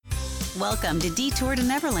Welcome to Detour to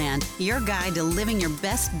Neverland, your guide to living your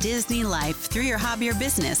best Disney life through your hobby or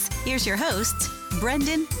business. Here's your hosts,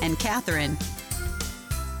 Brendan and Catherine.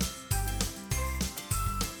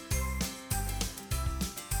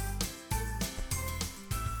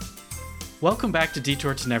 Welcome back to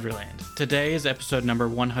Detour to Neverland. Today is episode number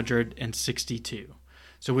 162.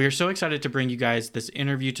 So we are so excited to bring you guys this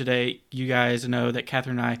interview today. You guys know that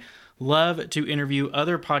Catherine and I love to interview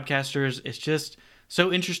other podcasters. It's just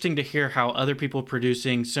so interesting to hear how other people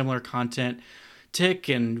producing similar content tick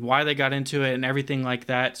and why they got into it and everything like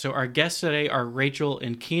that. So our guests today are Rachel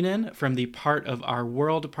and Keenan from the Part of Our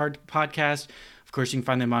World podcast. Of course, you can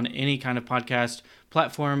find them on any kind of podcast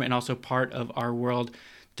platform and also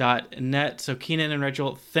partofourworld.net. So Keenan and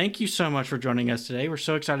Rachel, thank you so much for joining us today. We're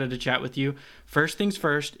so excited to chat with you. First things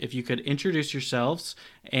first, if you could introduce yourselves,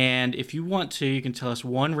 and if you want to, you can tell us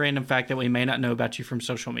one random fact that we may not know about you from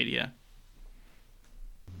social media.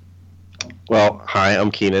 Well, hi,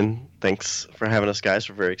 I'm Keenan. Thanks for having us, guys.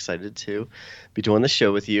 We're very excited to be doing the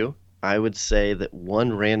show with you. I would say that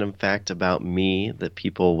one random fact about me that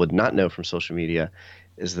people would not know from social media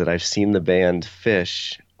is that I've seen the band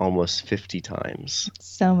Phish almost 50 times.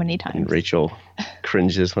 So many times. And Rachel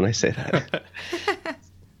cringes when I say that.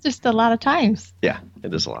 Just a lot of times. Yeah,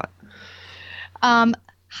 it is a lot.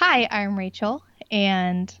 Hi, I'm Rachel,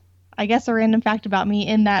 and I guess a random fact about me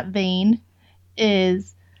in that vein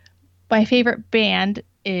is my favorite band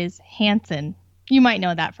is Hanson. You might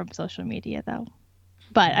know that from social media, though.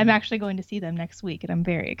 But I'm actually going to see them next week, and I'm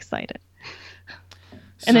very excited.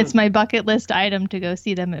 And it's my bucket list item to go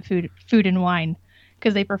see them at Food and Wine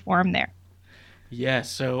because they perform there. Yeah,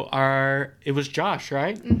 so it was Josh,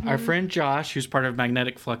 right? Mm-hmm. Our friend Josh, who's part of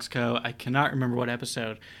Magnetic Flux Co. I cannot remember what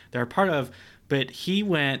episode they're a part of, but he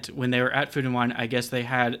went when they were at Food and Wine. I guess they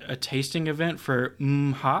had a tasting event for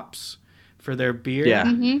hops for their beer. Yeah.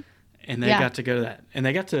 Mm-hmm. And they got to go to that. And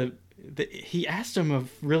they got to... He asked him a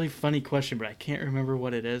really funny question, but I can't remember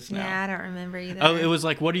what it is now. Yeah, I don't remember either. Oh, it was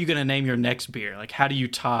like, what are you going to name your next beer? Like, how do you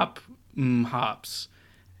top hops?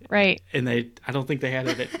 Right. And I don't think they had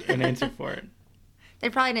an answer for it. They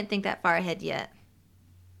probably didn't think that far ahead yet.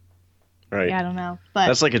 Right. Yeah, I don't know. But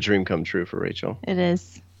that's like a dream come true for Rachel. It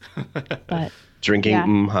is. But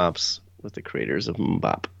drinking hops with the creators of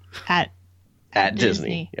Bop. At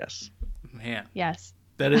Disney. Yes. Man. Yes.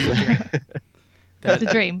 That is a dream. That's a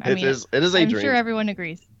dream. It is a I'm dream. sure everyone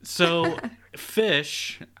agrees. So,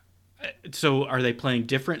 Phish, so are they playing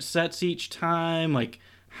different sets each time? Like,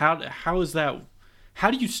 how is that?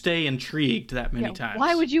 How do you stay intrigued that many times?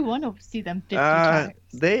 Why would you want to see them 50 times?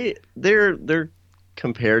 They're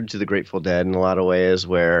compared to the Grateful Dead in a lot of ways,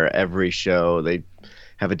 where every show they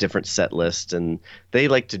have a different set list and they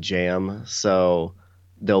like to jam. So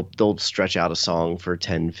they'll stretch out a song for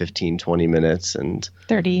 10, 15, 20 minutes and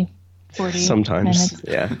 30, 40 sometimes minutes.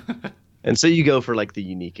 Yeah. And so you go for like the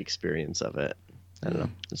unique experience of it. I don't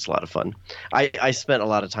know. It's a lot of fun. I spent a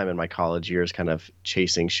lot of time in my college years kind of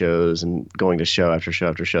chasing shows and going to show after show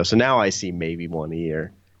after show. So now I see maybe one a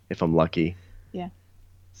year if I'm lucky. Yeah.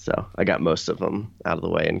 So I got most of them out of the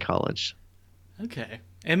way in college. Okay.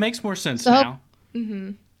 It makes more sense now.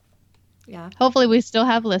 Mm-hmm. Yeah. Hopefully we still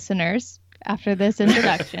have listeners after this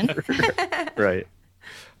introduction. Right.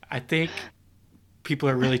 I think people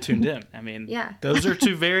are really tuned in. I mean, yeah. Those are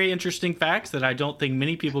two very interesting facts that I don't think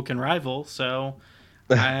many people can rival. So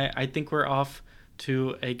I think we're off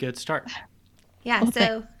to a good start. Yeah,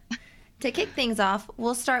 so to kick things off,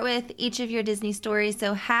 we'll start with each of your Disney stories.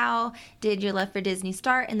 So how did your love for Disney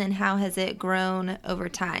start, and then how has it grown over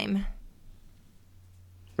time?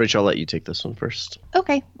 Rachel, I'll let you take this one first.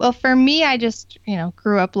 Okay. Well, for me, I just,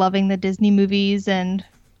 grew up loving the Disney movies and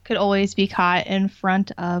could always be caught in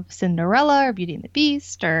front of Cinderella or Beauty and the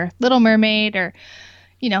Beast or Little Mermaid or,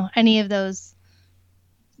 any of those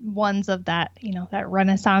ones of that, that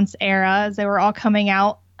Renaissance era as they were all coming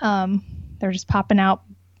out. They're just popping out,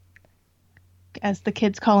 as the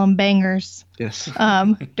kids call them, bangers. Yes.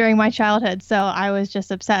 During my childhood. So I was just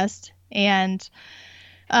obsessed. And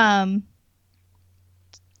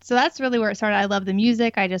so that's really where it started. I love the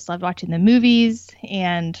music. I just loved watching the movies.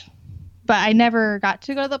 But I never got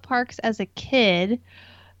to go to the parks as a kid.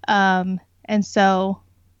 And so,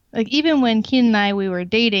 like, even when Keenan and I, we were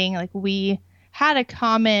dating, like, we had a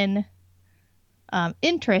common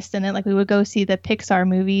interest in it. Like, we would go see the Pixar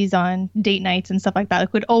movies on date nights and stuff like that.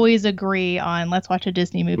 Like, we'd always agree on, let's watch a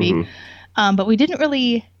Disney movie. Mm-hmm. But we didn't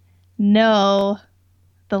really know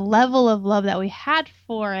the level of love that we had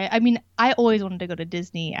for it. I mean, I always wanted to go to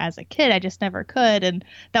Disney as a kid. I just never could. And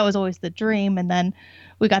that was always the dream. And then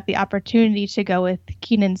we got the opportunity to go with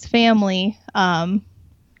Keenan's family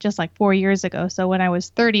just like 4 years ago. So when I was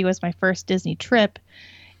 30 was my first Disney trip.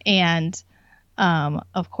 And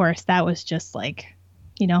of course, that was just like,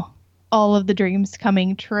 all of the dreams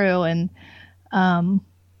coming true. And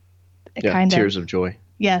tears of joy.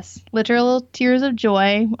 Yes, literal tears of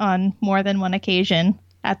joy on more than one occasion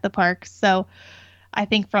at the park. So I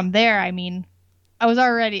think from there, I was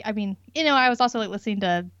also like listening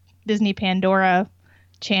to Disney Pandora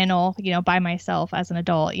channel, by myself as an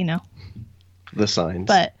adult, The signs.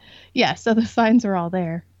 But yeah, so the signs are all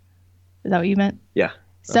there. Is that what you meant? Yeah.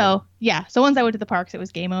 So so once I went to the parks, it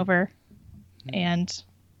was game over. And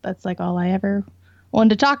that's like all I ever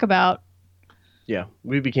wanted to talk about. Yeah,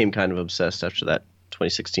 we became kind of obsessed after that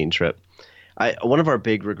 2016 trip. One of our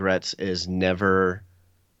big regrets is one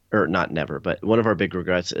of our big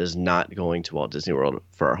regrets is not going to Walt Disney World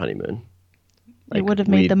for our honeymoon. It would have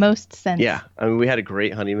made the most sense. Yeah. I mean, we had a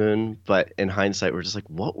great honeymoon, but in hindsight, we're just like,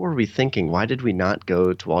 what were we thinking? Why did we not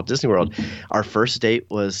go to Walt Disney World? Our first date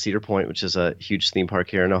was Cedar Point, which is a huge theme park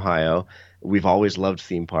here in Ohio. We've always loved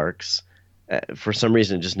theme parks. For some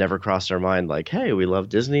reason, it just never crossed our mind like, hey, we love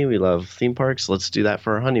Disney. We love theme parks. Let's do that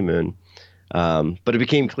for our honeymoon. But it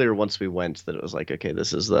became clear once we went that it was like, okay,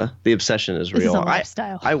 this is the obsession is real. This is a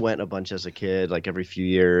lifestyle. I went a bunch as a kid, like every few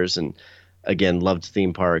years, and again, loved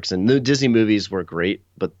theme parks. And the Disney movies were great,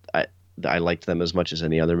 but I liked them as much as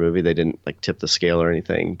any other movie. They didn't like tip the scale or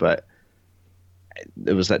anything, but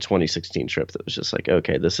it was that 2016 trip that was just like,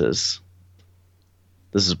 okay,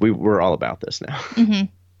 we're all about this now. Mm-hmm.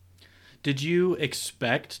 Did you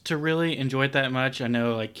expect to really enjoy it that much? I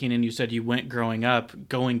know, like Keenan, you said you went growing up,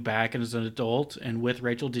 going back as an adult and with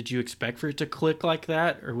Rachel. Did you expect for it to click like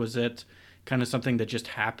that? Or was it kind of something that just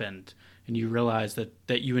happened and you realized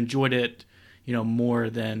that you enjoyed it, more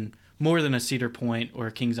than a Cedar Point or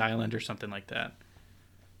a Kings Island or something like that?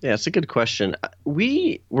 Yeah, it's a good question.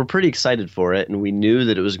 We were pretty excited for it, and we knew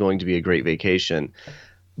that it was going to be a great vacation.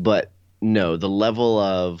 But no, the level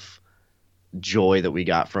of joy that we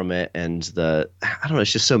got from it and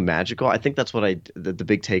it's just so magical. I think that's what the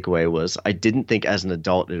big takeaway was. I didn't think as an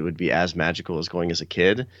adult it would be as magical as going as a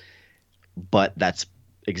kid, but that's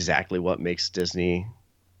exactly what makes Disney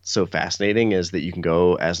so fascinating, is that you can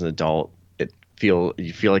go as an adult, you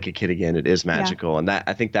feel like a kid again. It is magical. Yeah. And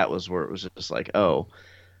I think that was where it was just like, oh,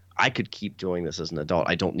 I could keep doing this as an adult.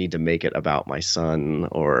 I don't need to make it about my son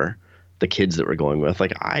or the kids that we're going with.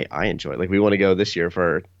 Like I enjoy it. Like we want to go this year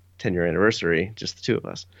for our 10-year anniversary, just the two of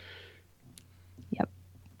us. Yep.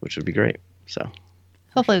 Which would be great. So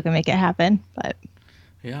hopefully we can make it happen. But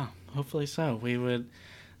yeah, hopefully so. That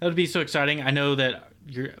would be so exciting. I know that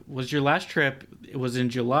your last trip, it was in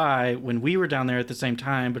July when we were down there at the same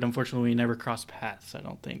time, but unfortunately we never crossed paths, I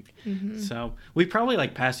don't think. Mm-hmm. So we probably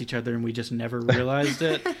passed each other and we just never realized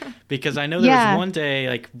it, because I know there was one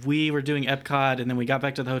day we were doing Epcot and then we got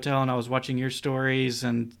back to the hotel and I was watching your stories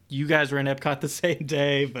and you guys were in Epcot the same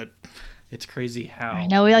day, but it's crazy how. I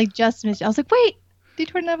know, we just missed you. I was like, wait,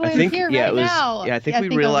 Detour Neverland is here now. Yeah, I think we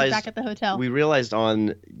realized I was back at the hotel. We realized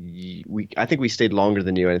I think we stayed longer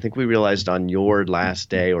than you, and I think we realized on your last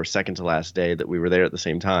day or second to last day that we were there at the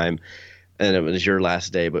same time, and it was your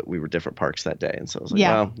last day, but we were different parks that day, and so I was like,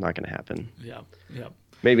 well, not going to happen. Yeah.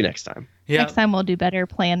 Maybe next time. Yeah. Next time we'll do better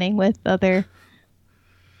planning with other,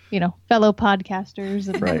 fellow podcasters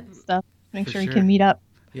and stuff. Make sure we can meet up.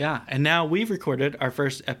 Yeah, and now we've recorded our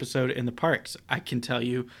first episode in the parks. I can tell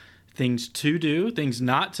you things to do, things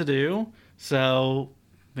not to do. So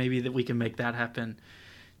maybe that we can make that happen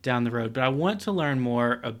down the road. But I want to learn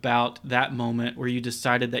more about that moment where you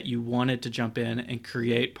decided that you wanted to jump in and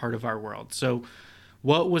create part of our world. So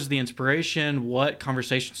what was the inspiration? What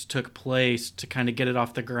conversations took place to kind of get it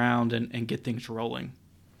off the ground and get things rolling?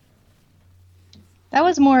 That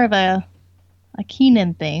was more of a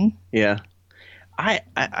Keenan thing. Yeah.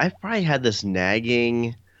 I probably had this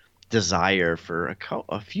nagging desire for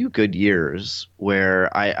a few good years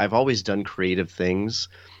where I've always done creative things,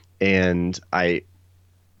 and I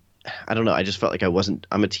don't know, I just felt like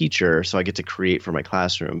I'm a teacher, so I get to create for my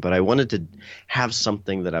classroom, but I wanted to have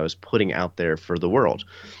something that I was putting out there for the world.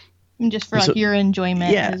 And just for your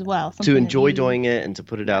enjoyment as well. To enjoy doing it and to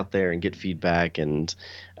put it out there and get feedback. And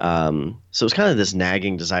so it's kind of this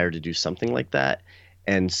nagging desire to do something like that.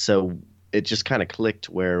 And so it just kind of clicked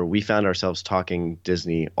where we found ourselves talking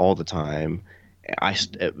Disney all the time.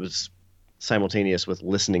 It was simultaneous with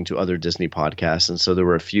listening to other Disney podcasts. And so there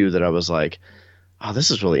were a few that I was like, oh,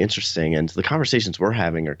 this is really interesting. And the conversations we're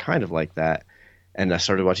having are kind of like that. And I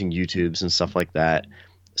started watching YouTubes and stuff like that.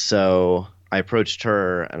 So I approached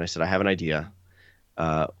her and I said, I have an idea.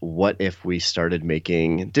 What if we started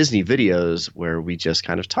making Disney videos where we just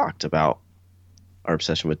kind of talked about our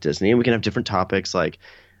obsession with Disney, and we can have different topics like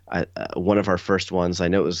one of our first ones, I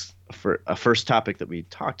know it was for a first topic that we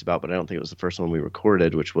talked about, but I don't think it was the first one we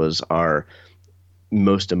recorded, which was our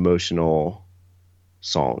most emotional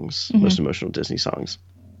songs, most emotional Disney songs.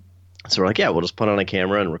 So we're like, yeah, we'll just put on a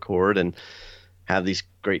camera and record and have these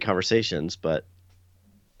great conversations, but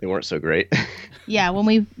they weren't so great. Yeah, when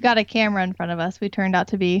we got a camera in front of us, we turned out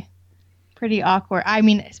to be pretty awkward. I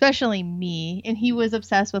mean, especially me. And he was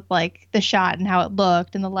obsessed with like the shot and how it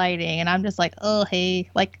looked and the lighting. And I'm just like, oh, hey,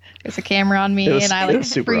 like there's a camera on me. And I like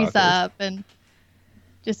freeze up and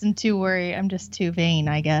just am too worried. I'm just too vain,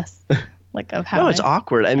 I guess. Like of how no, it's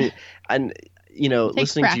awkward. I mean, and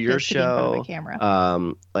listening to your show,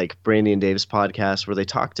 like Brandy and Dave's podcast, where they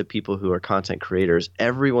talk to people who are content creators,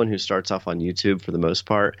 everyone who starts off on YouTube, for the most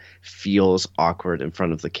part, feels awkward in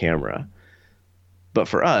front of the camera. But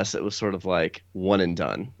for us, it was sort of like one and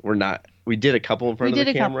done. We did a couple in front of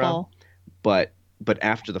the camera, but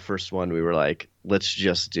after the first one, we were like, let's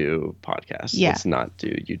just do podcasts. Yeah. Let's not do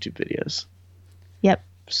YouTube videos. Yep.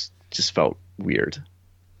 Just felt weird.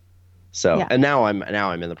 So, yeah. And now I'm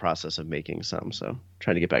in the process of making some, so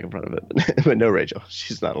trying to get back in front of it. But no, Rachel,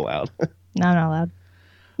 she's not allowed. No, I'm not allowed.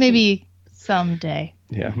 Maybe someday.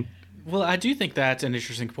 Yeah. Well, I do think that's an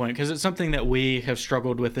interesting point because it's something that we have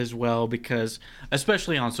struggled with as well, because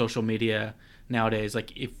especially on social media nowadays,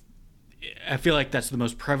 like I feel like that's the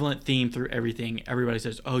most prevalent theme through everything. Everybody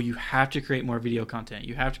says, oh, you have to create more video content.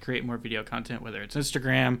 You have to create more video content, whether it's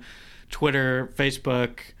Instagram, Twitter,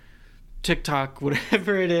 Facebook, TikTok,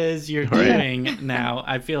 whatever it is you're doing now.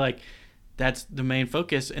 I feel like that's the main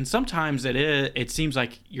focus. And sometimes it seems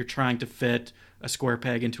like you're trying to fit a square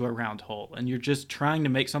peg into a round hole, and you're just trying to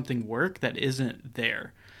make something work that isn't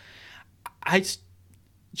there.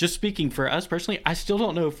 Just speaking for us personally, I still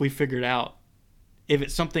don't know if we figured out if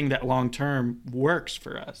it's something that long term works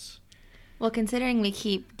for us. Well, considering we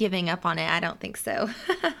keep giving up on it, I don't think so.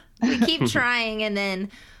 We keep trying, and then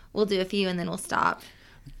we'll do a few, and then we'll stop.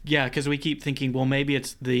 Yeah, because we keep thinking, well, maybe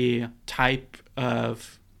it's the type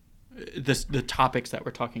of the topics that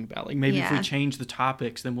we're talking about. Like maybe if we change the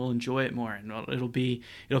topics, then we'll enjoy it more, and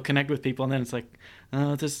it'll connect with people. And then it's like,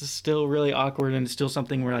 oh, this is still really awkward, and it's still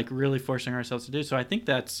something we're like really forcing ourselves to do. So I think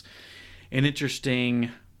that's an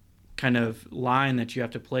interesting kind of line that you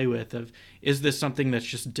have to play with of, is this something that's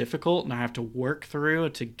just difficult and I have to work through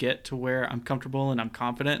to get to where I'm comfortable and I'm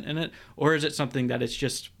confident in it, or is it something that it's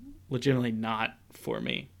just legitimately not for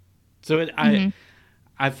me? So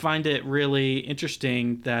I find it really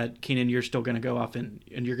interesting that, Keenan, you're still going to go off and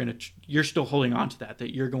you're still holding on to that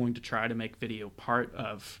you're going to try to make video part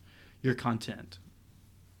of your content.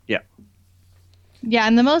 Yeah. Yeah,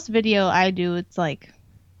 and the most video I do, it's like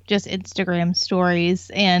just Instagram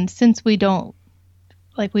stories. And since we're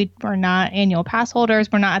not annual pass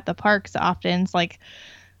holders, we're not at the parks often. It's like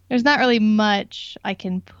there's not really much I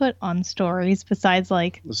can put on stories besides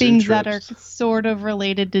like things that are sort of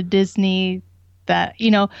related to Disney that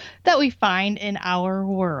we find in our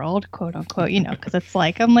world, quote unquote, because it's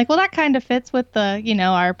like, I'm like, well, that kind of fits with the,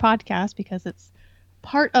 our podcast because it's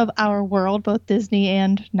part of our world, both Disney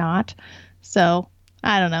and not. So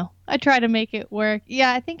I don't know. I try to make it work.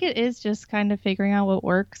 Yeah, I think it is just kind of figuring out what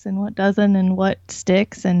works and what doesn't and what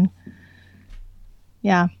sticks. And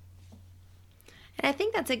yeah. And I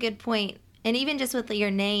think that's a good point. And even just with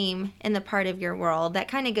your name and the part of your world, that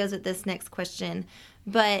kind of goes with this next question.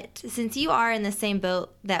 But since you are in the same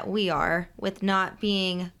boat that we are, with not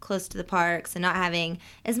being close to the parks and not having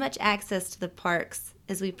as much access to the parks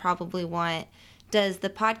as we probably want, does the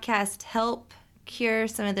podcast help cure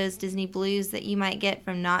some of those Disney blues that you might get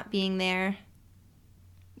from not being there?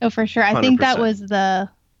 Oh, for sure. I 100%. Think that was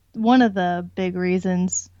one of the big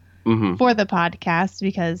reasons for the podcast,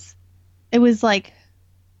 because it was like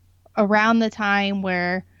around the time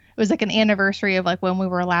where it was like an anniversary of like when we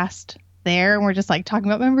were last there, and we're just like talking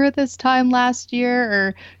about, remember this time last year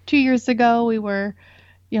or 2 years ago we were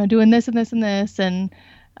doing this and this and this, and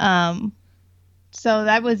so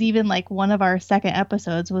that was even like one of our second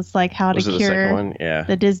episodes was like how to cure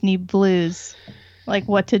the Disney blues, like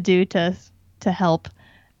what to do to help.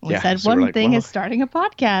 We said so one thing is starting a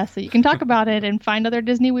podcast so you can talk about it and find other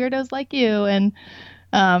Disney weirdos like you, and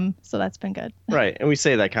so that's been good. Right. And we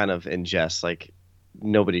say that kind of in jest, like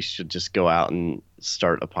nobody should just go out and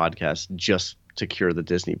start a podcast just to cure the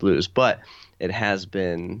Disney blues. But it has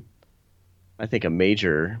been, I think, a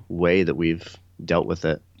major way that we've dealt with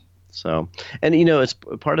it. So, and it's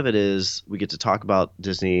part of it is we get to talk about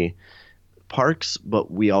Disney parks, but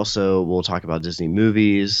we also will talk about Disney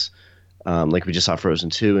movies. Like we just saw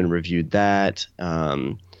Frozen 2 and reviewed that.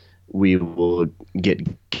 We will get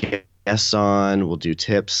guests on, we'll do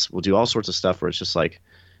tips, we'll do all sorts of stuff where it's just like,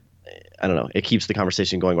 I don't know, it keeps the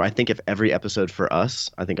conversation going. Where I think if every episode for us,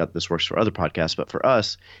 I think this works for other podcasts, but for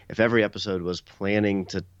us, if every episode was planning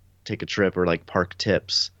to take a trip or like park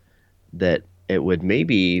tips, that it would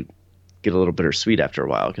maybe get a little bittersweet after a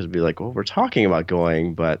while, because it'd be like, well, we're talking about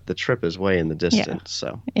going, but the trip is way in the distance.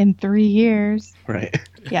 So in 3 years. right.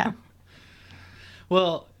 Yeah.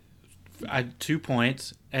 Well, I had 2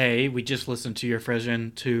 points. A, we just listened to your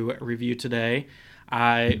Frozen 2 review today.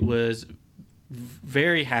 I was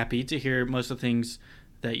very happy to hear most of the things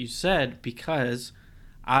that you said, because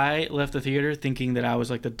I left the theater thinking that I was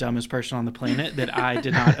like the dumbest person on the planet, that I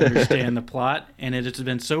did not understand the plot. And it has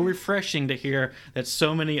been so refreshing to hear that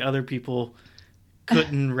so many other people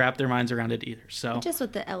couldn't wrap their minds around it either. So Just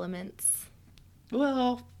with the elements.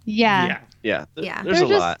 well, Yeah. Yeah. Yeah. There's a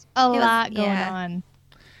just lot. a was- lot going yeah. on.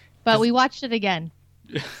 But we watched it again.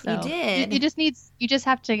 So You did. You just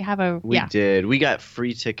have to have a We did. We got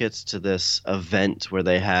free tickets to this event where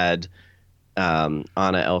they had Anna,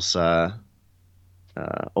 Elsa,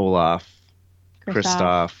 Olaf,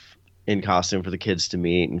 Kristoff in costume for the kids to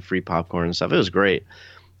meet, and free popcorn and stuff. It was great.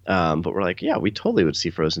 But we're like, yeah, we totally would see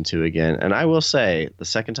Frozen 2 again. And I will say, the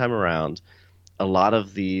second time around, a lot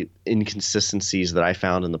of the inconsistencies that I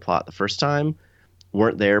found in the plot the first time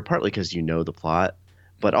weren't there, partly because you know the plot,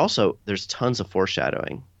 but also there's tons of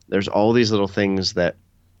foreshadowing. There's all these little things that,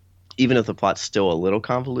 even if the plot's still a little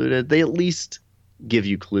convoluted, they at least give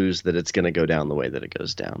you clues that it's going to go down the way that it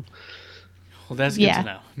goes down. well, that's good to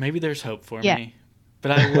know. Maybe there's hope for me.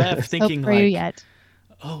 But I left thinking Hope for you like, yet.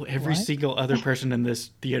 oh, every What? single other person in this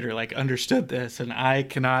theater like understood this, and I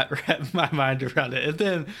cannot wrap my mind around it. And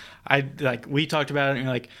then we talked about it, and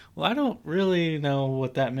you're like, well, I don't really know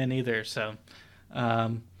what that meant either. So,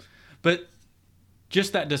 but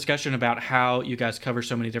just that discussion about how you guys cover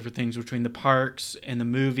so many different things between the parks and the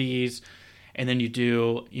movies, and then you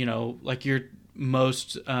do, like your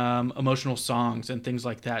most emotional songs and things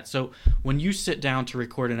like that. So when you sit down to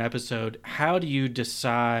record an episode, how do you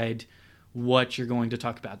decide what you're going to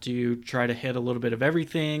talk about? Do you try to hit a little bit of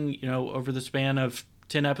everything, over the span of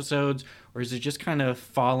 10 episodes, or is it just kind of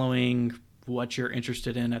following what you're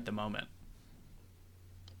interested in at the moment?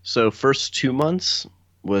 So first 2 months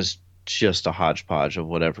was just a hodgepodge of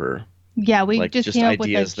whatever. Yeah, we like, just just came up with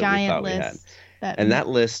a ideas that we giant thought we had. list. And that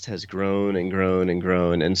list has grown and grown and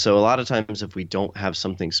grown. And so a lot of times if we don't have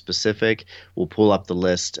something specific, we'll pull up the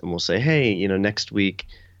list and we'll say, hey, next week,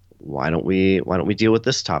 why don't we deal with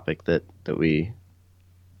this topic that we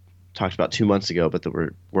talked about 2 months ago, but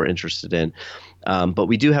that we're interested in. But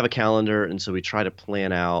we do have a calendar, and so we try to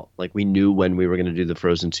plan out, like we knew when we were going to do the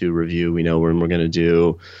Frozen 2 review. We know when we're going to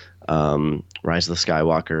do Rise of the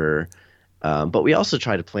Skywalker. But we also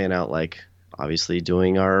try to plan out, like, obviously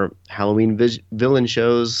doing our Halloween villain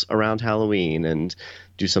shows around Halloween, and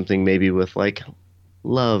do something maybe with like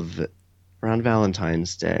love around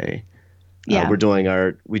Valentine's Day. Yeah.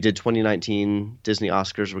 We did 2019 Disney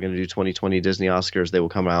Oscars. We're going to do 2020 Disney Oscars. They will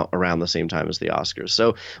come out around the same time as the Oscars.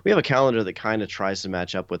 So we have a calendar that kind of tries to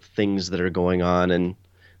match up with things that are going on in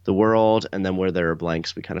the world. And then where there are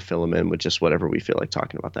blanks, we kind of fill them in with just whatever we feel like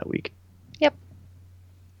talking about that week. Yep.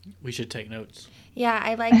 We should take notes. Yeah,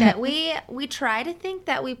 I like that. We try to think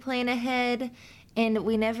that we plan ahead, and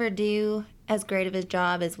we never do as great of a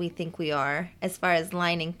job as we think we are as far as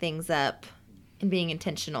lining things up and being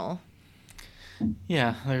intentional.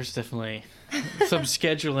 Yeah, there's definitely some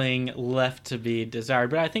scheduling left to be desired,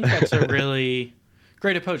 but I think that's a really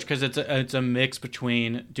great approach, because it's a mix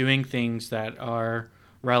between doing things that are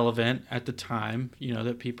relevant at the time,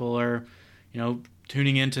 that people are,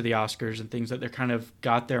 tuning into the Oscars and things that they're kind of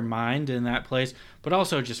got their mind in that place, but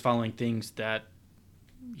also just following things that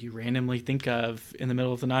you randomly think of in the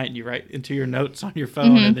middle of the night and you write into your notes on your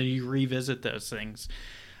phone, and then you revisit those things.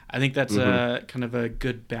 I think that's a kind of a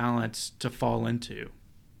good balance to fall into.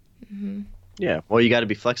 Mm-hmm. Yeah. Well, you got to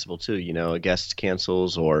be flexible too. A guest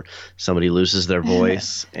cancels or somebody loses their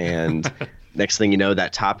voice, and next thing you know,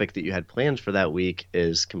 that topic that you had planned for that week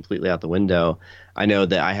is completely out the window. I know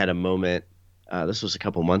that I had a moment, this was a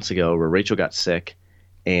couple months ago, where Rachel got sick,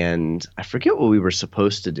 and I forget what we were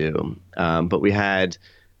supposed to do, but we had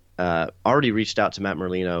already reached out to Matt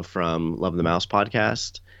Merlino from Love the Mouse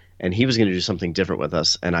podcast, and he was going to do something different with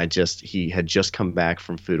us. And he had just come back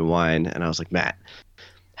from Food and Wine, and I was like, Matt,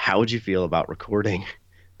 how would you feel about recording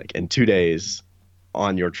like in 2 days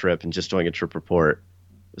on your trip and just doing a trip report?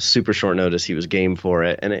 Super short notice. He was game for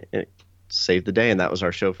it, and it saved the day. And that was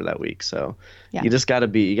our show for that week. So you just got to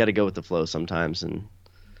go with the flow sometimes and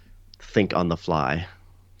think on the fly.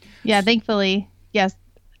 Yeah, thankfully, yes.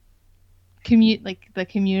 The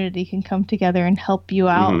community can come together and help you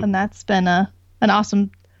out, and that's been an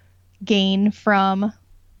awesome gain from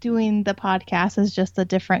doing the podcast is just the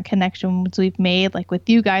different connections we've made, like with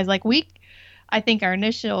you guys. Like I think our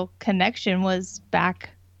initial connection was back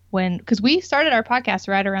when, because we started our podcast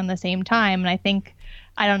right around the same time. And I think,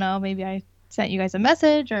 I don't know, maybe I sent you guys a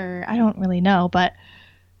message, or I don't really know, but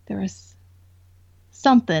there was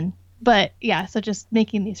something. But yeah, so just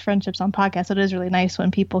making these friendships on podcasts, it is really nice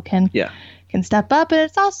when people can step up. And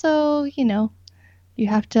it's also, you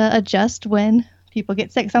have to adjust when people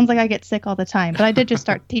get sick. Sounds like I get sick all the time, but I did just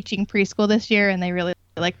start teaching preschool this year, and they really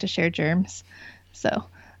like to share germs. So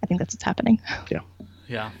I think that's what's happening.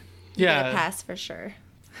 Yeah. Get a pass for sure.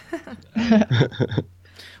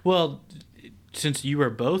 Well, since you are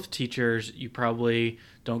both teachers, you probably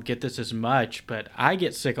don't get this as much, but I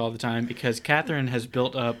get sick all the time because Catherine has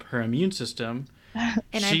built up her immune system.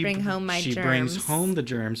 And I bring home my germs. She brings home the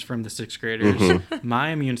germs from the 6th graders. My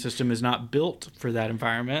immune system is not built for that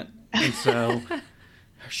environment. And so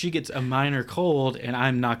she gets a minor cold and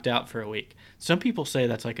I'm knocked out for a week. Some people say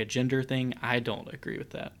that's like a gender thing. I don't agree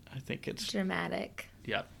with that. I think it's dramatic.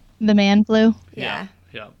 Yeah. The man flu. Yeah.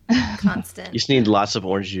 Yeah. Constant. You just need lots of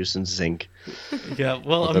orange juice and zinc. Yeah.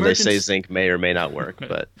 Well, although they say zinc may or may not work,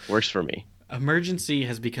 but works for me. Emergency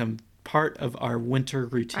has become part of our winter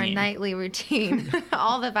routine. Our nightly routine.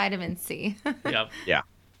 All the vitamin C. Yep. Yeah.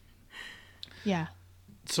 Yeah.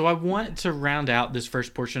 So I want to round out this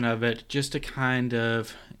first portion of it just to kind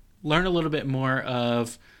of learn a little bit more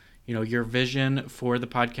of, your vision for the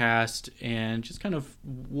podcast and just kind of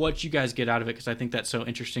what you guys get out of it, because I think that's so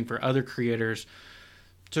interesting for other creators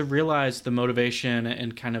to realize the motivation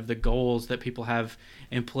and kind of the goals that people have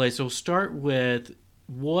in place. So we'll start with,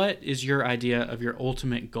 what is your idea of your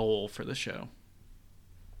ultimate goal for the show?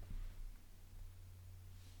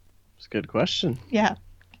 It's a good question. Yeah.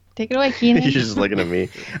 Take it away, Keenan. You're just looking at me.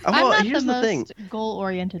 I'm not the most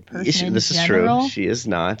goal-oriented person. This is true. She is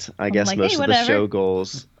not. I guess most of the show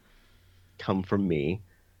goals come from me.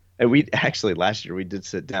 And we actually, last year, we did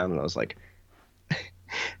sit down and I was like,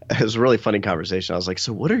 it was a really funny conversation. I was like,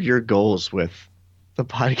 so what are your goals with the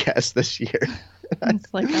podcast this year?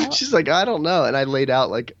 She's like, I don't know. And I laid out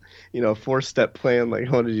like, a 4-step plan, like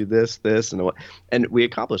I want to do this, and we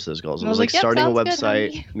accomplished those goals. It was like starting a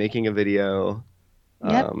website, making a video.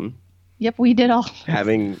 Yep, we did all.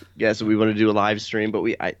 So we want to do a live stream, but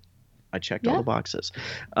I checked all the boxes.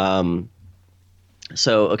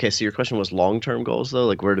 So your question was long-term goals though?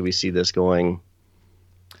 Like where do we see this going?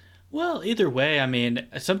 Well, either way, I mean,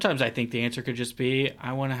 sometimes I think the answer could just be,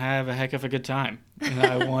 I want to have a heck of a good time. And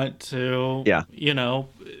I want to,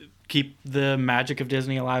 keep the magic of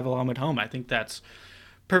Disney alive while I'm at home. I think that's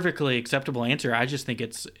perfectly acceptable answer. I just think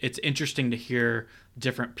it's interesting to hear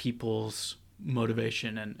different people's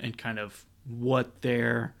motivation and kind of what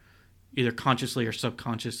they're either consciously or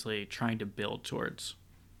subconsciously trying to build towards.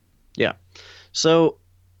 Yeah. So,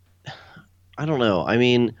 I don't know. I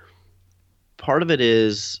mean, part of it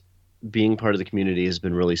is being part of the community has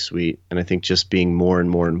been really sweet, and I think just being more and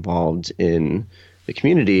more involved in the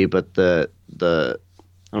community. But the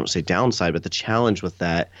I don't say downside, but the challenge with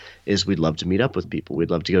that is we'd love to meet up with people. We'd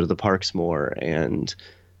love to go to the parks more and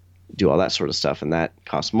do all that sort of stuff, and that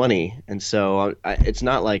costs money. And so it's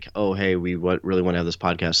not like, oh, hey, we really want to have this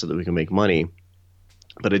podcast so that we can make money.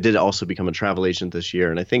 But I did also become a travel agent this year,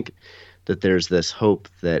 and I think that there's this hope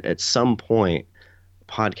that at some point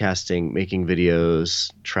podcasting, making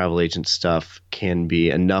videos, travel agent stuff can be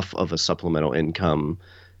enough of a supplemental income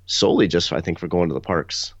solely just, I think, for going to the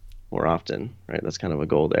parks more often, right? That's kind of a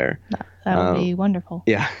goal there. That would be wonderful.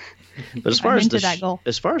 Yeah. But as far as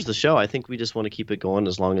the show, I think we just want to keep it going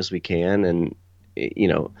as long as we can, and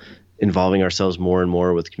involving ourselves more and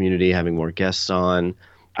more with community, having more guests on.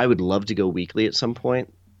 I would love to go weekly at some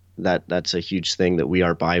point. That's a huge thing that we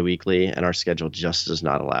are bi-weekly, and our schedule just does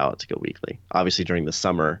not allow it to go weekly. Obviously during the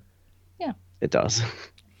summer, it does.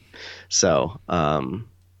 So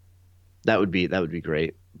that would be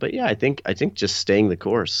great. But yeah, I think just staying the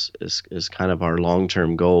course is kind of our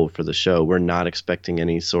long-term goal for the show. We're not expecting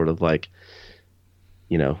any sort of like,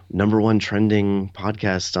 #1 trending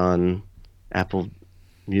podcast on Apple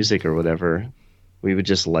Music or whatever. We would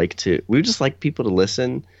just like people to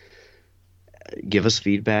listen, give us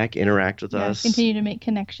feedback, interact with us, continue to make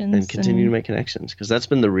connections, because that's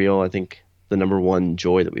been the real, I think, the #1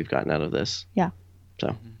 joy that we've gotten out of this. Yeah.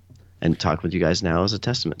 So, and talk with you guys now is a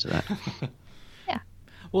testament to that.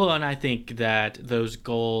 Well, and I think that those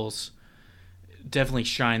goals definitely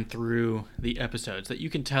shine through the episodes, that you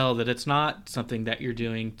can tell that it's not something that you're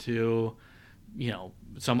doing to,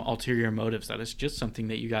 some ulterior motives, that it's just something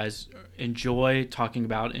that you guys enjoy talking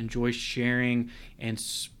about, enjoy sharing, and,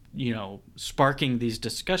 sparking these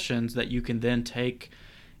discussions that you can then take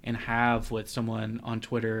and have with someone on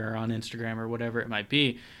Twitter or on Instagram or whatever it might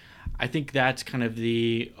be. I think that's kind of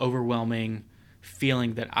the overwhelming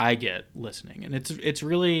feeling that I get listening. And it's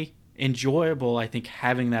really enjoyable, I think,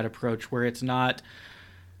 having that approach where it's not,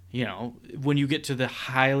 you know, when you get to the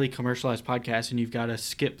highly commercialized podcast and you've got to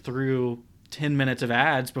skip through 10 minutes of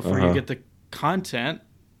ads before you get the content.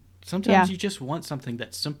 Sometimes you just want something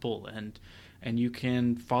that's simple and you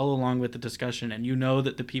can follow along with the discussion, and you know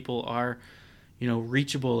that the people are, you know,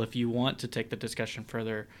 reachable if you want to take the discussion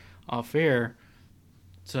further off air.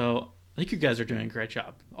 So I think you guys are doing a great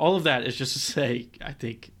job. All of that is just to say, I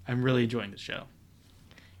think I'm really enjoying the show.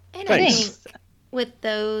 And Thanks. I think with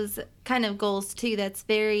those kind of goals too, that's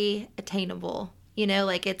very attainable. You know,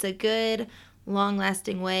 like it's a good,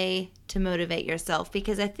 long-lasting way to motivate yourself,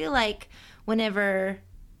 because I feel like whenever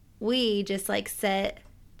we just like set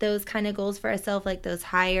those kind of goals for ourselves, like those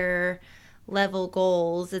higher level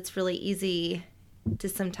goals, it's really easy to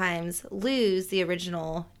sometimes lose the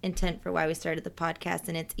original intent for why we started the podcast,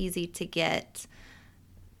 and it's easy to get,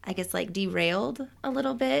 I guess, like derailed a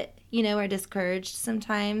little bit, you know, or discouraged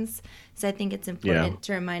sometimes. So I think it's important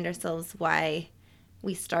to remind ourselves why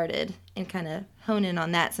we started and kind of hone in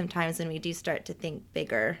on that sometimes when we do start to think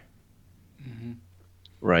bigger.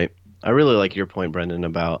 Right. I really like your point, Brendan,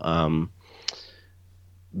 about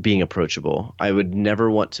being approachable. I would never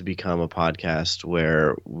want to become a podcast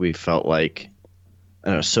where we felt like, I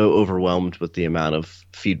don't know, so overwhelmed with the amount of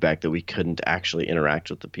feedback that we couldn't actually interact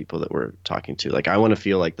with the people that we're talking to. Like, I want to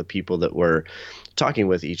feel like the people that we're talking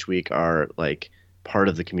with each week are like part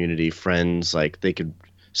of the community, friends. Like, they could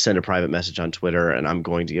send a private message on Twitter and I'm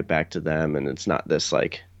going to get back to them, and it's not this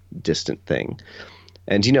like distant thing.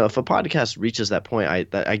 And, you know, if a podcast reaches that point,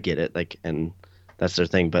 I get it, like, and that's their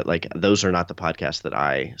thing. But like, those are not the podcasts that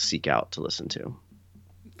I seek out to listen to.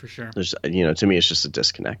 For sure. There's, you know, to me, it's just a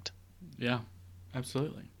disconnect. Yeah,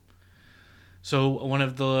 absolutely. So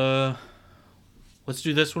let's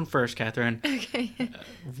do this one first, Catherine. Okay.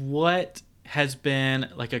 What has been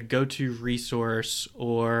like a go-to resource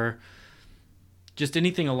or just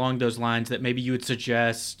anything along those lines that maybe you would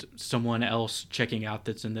suggest someone else checking out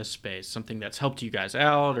that's in this space? Something that's helped you guys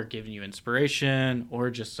out or given you inspiration,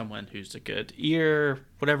 or just someone who's a good ear,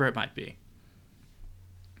 whatever it might be.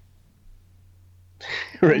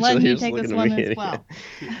 Rachel, Let me you're take looking this at one me. as well.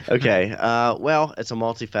 Okay. Well, it's a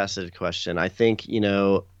multifaceted question. I think, you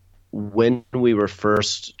know, when we were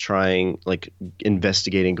first trying, like,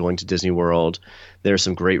 investigating going to Disney World, there are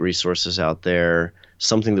some great resources out there.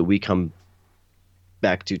 Something that we come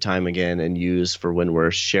back to time again and use for when we're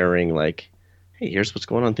sharing, like, hey, here's what's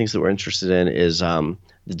going on, things that we're interested in, is the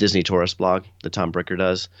Disney Tourist blog that Tom Bricker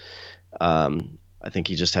does. I think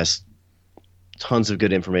he just has tons of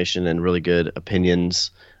good information and really good opinions.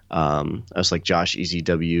 I was like Josh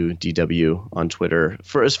EZWDW on Twitter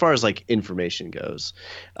for as far as like information goes.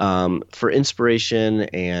 For inspiration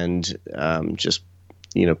and just,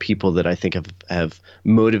 you know, people that I think have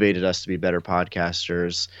motivated us to be better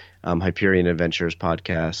podcasters. Hyperion Adventures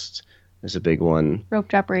podcast is a big one. Rope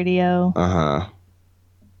Drop Radio.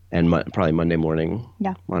 And probably Monday Morning.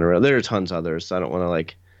 Yeah. Monorail. There are tons others. So I don't want to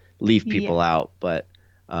like leave people out, but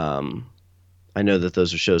I know that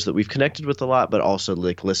those are shows that we've connected with a lot, but also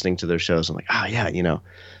like listening to their shows, I'm like, oh yeah, you know,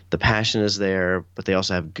 the passion is there, but they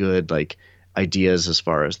also have good like ideas as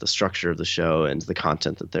far as the structure of the show and the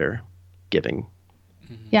content that they're giving.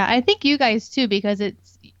 Yeah, I think you guys too, because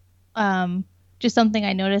it's just something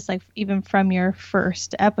I noticed, like even from your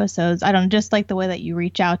first episodes. I don't just like the way that you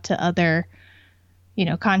reach out to other, you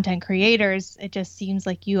know, content creators. It just seems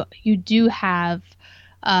like you do have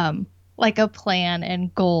like a plan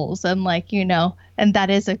and goals, and like, you know, and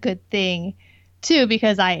that is a good thing too,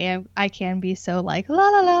 because I can be so like la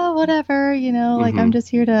la la whatever, you know, like I'm just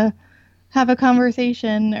here to have a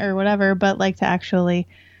conversation or whatever, but like to actually,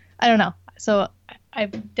 I don't know. So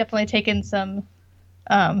I've definitely taken some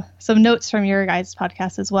notes from your guys'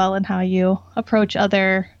 podcast as well, and how you approach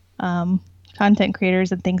other content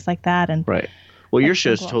creators and things like that. And right. Well, your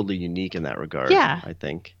show's cool. totally unique in that regard. Yeah. I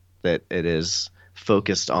think that it is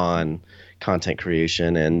focused on content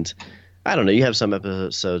creation, and I don't know, you have some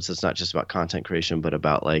episodes that's not just about content creation, but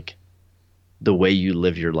about like the way you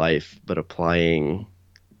live your life, but applying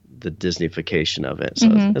the Disneyfication of it. So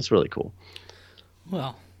it's really cool.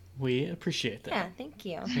 Well, we appreciate that. Yeah, thank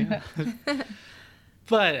you. Yeah.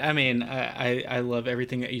 But I mean, I love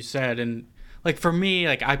everything that you said, and like for me,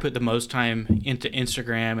 like I put the most time into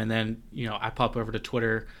Instagram, and then, you know, I pop over to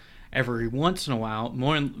Twitter every once in a while.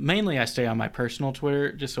 Mainly I stay on my personal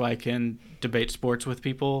Twitter just so I can debate sports with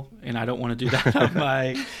people, and I don't want to do that on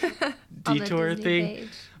my On the detour Disney thing. page.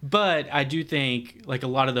 But I do think, like a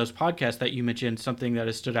lot of those podcasts that you mentioned, something that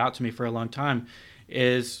has stood out to me for a long time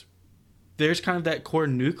is there's kind of that core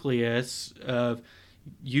nucleus of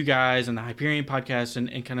you guys and the Hyperion podcast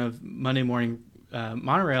and kind of Monday Morning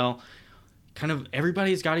Monorail. Kind of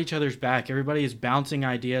everybody's got each other's back. Everybody is bouncing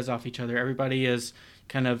ideas off each other. Everybody is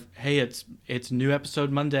kind of, hey, it's new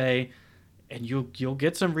episode Monday, and you'll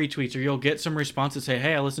get some retweets or you'll get some responses say,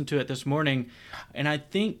 hey, I listened to it this morning. And I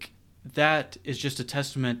think that is just a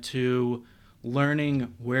testament to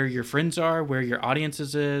learning where your friends are, where your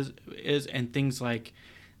audiences is and things like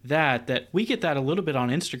that we get that a little bit on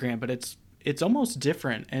Instagram, but it's almost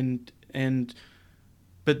different.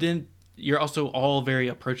 But then you're also all very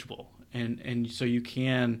approachable. And so you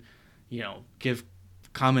can, give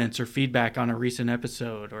comments or feedback on a recent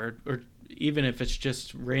episode or even if it's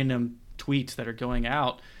just random tweets that are going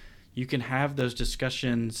out, you can have those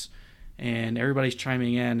discussions and everybody's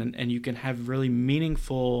chiming in and you can have really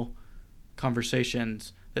meaningful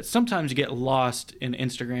conversations that sometimes get lost in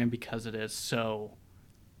Instagram because it is so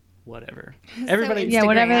whatever. Everybody, So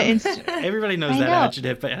whatever. everybody knows that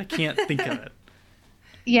adjective, but I can't think of it.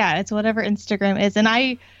 Yeah, it's whatever Instagram is. And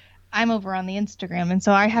I'm over on the Instagram, and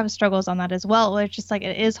so I have struggles on that as well. It's just like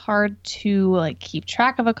it is hard to like keep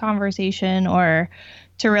track of a conversation or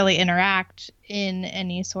to really interact in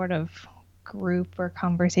any sort of group or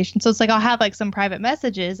conversation. So it's like I'll have like some private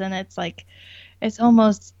messages, and it's like it's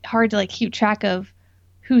almost hard to like keep track of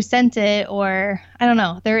who sent it, or I don't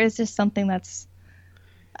know. There is just something that's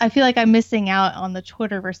I feel like I'm missing out on the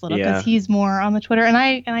Twitterverse a little because he's more on the Twitter, and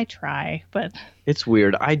I try, but it's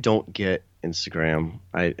weird. I don't get Instagram.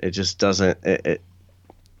 It just doesn't.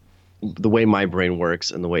 The way my brain works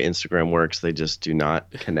and the way Instagram works, they just do not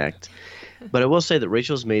connect. But I will say that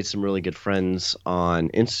Rachel's made some really good friends on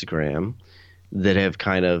Instagram that have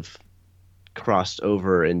kind of crossed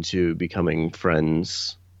over into becoming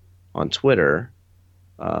friends on Twitter.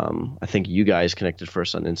 I think you guys connected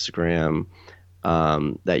first on Instagram.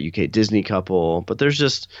 That UK Disney couple, but there's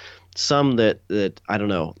just some that I don't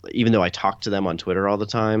know. Even though I talk to them on Twitter all the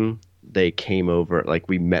time, they came over, like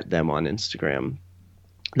we met them on Instagram.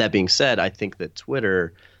 That being said, I think that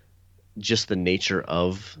Twitter, just the nature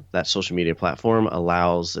of that social media platform,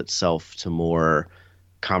 allows itself to more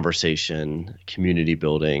conversation, community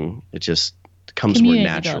building. It just comes community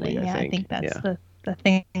more naturally. building. I think that's the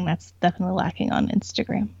thing that's definitely lacking on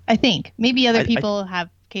Instagram. I think maybe other people have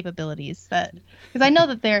capabilities that, because I know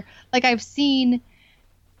that they're like, I've seen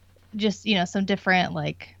just some different,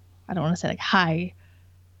 like, I don't want to say like high,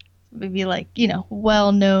 maybe like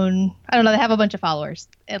well known, I don't know, they have a bunch of followers,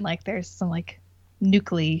 and like there's some like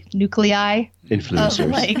nuclei influencers of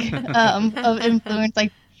like of influence,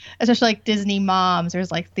 like especially like Disney moms.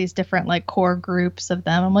 There's like these different like core groups of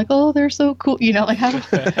them. I'm like, oh, they're so cool, like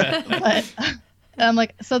but I'm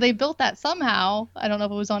like, so they built that somehow. I don't know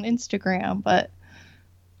if it was on Instagram, but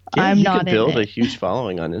yeah, you not can build in a it. huge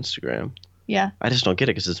following on Instagram. Yeah, I just don't get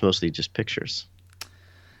it because it's mostly just pictures.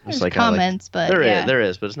 there's It's like comments, but there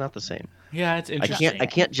is, but it's not the same. Yeah, it's interesting. I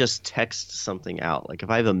can't just text something out. Like if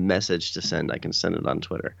I have a message to send, I can send it on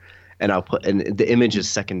Twitter, and and the image is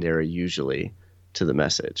secondary usually to the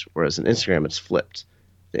message. Whereas in Instagram, it's flipped.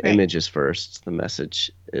 The image is first, the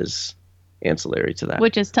message is ancillary to that.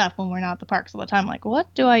 which is tough when we're not at the parks all the time. Like,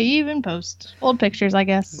 what do I even post? Old pictures, I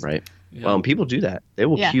guess. Right. Yeah. Well, and people do that. They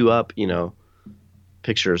will queue up,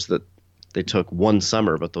 pictures that they took one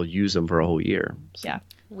summer, but they'll use them for a whole year. Yeah.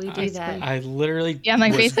 We do that. I literally Yeah, I'm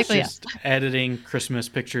like, was basically, just editing Christmas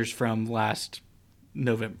pictures from last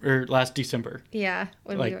December. Yeah.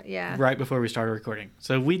 When Like we were, yeah. right before we started recording.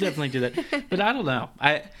 So we definitely do that. But I don't know.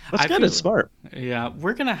 That's I good. feel- It's smart. Yeah,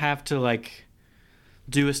 we're gonna have to like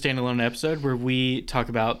do a standalone episode where we talk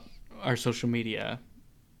about our social media.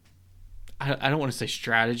 I don't want to say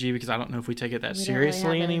strategy because I don't know if we take it that We don't seriously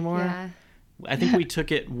really have it. anymore. Yeah. I think we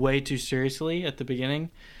took it way too seriously at the beginning.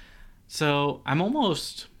 So I'm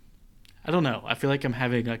almost, I don't know. I feel like I'm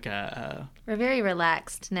having like We're very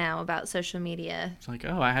relaxed now about social media. it's like,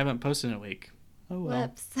 oh, I haven't posted in a week. Oh, well.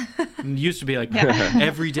 Whoops. It used to be like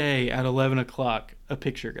every day at 11 o'clock, a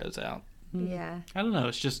picture goes out. Yeah. I don't know.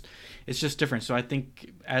 It's just different. So I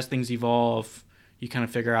think as things evolve, you kind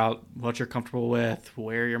of figure out what you're comfortable with,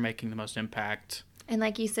 where you're making the most impact. And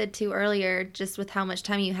like you said too earlier, just with how much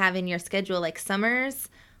time you have in your schedule, like summers,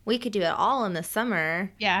 we could do it all in the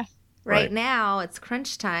summer. Yeah. Right now, it's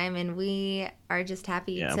crunch time, and we are just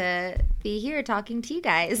happy to be here talking to you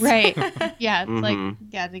guys. Right. Yeah. It's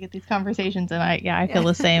like, to get these conversations. And I feel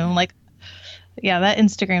the same. I'm like, yeah, that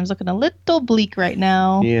Instagram's looking a little bleak right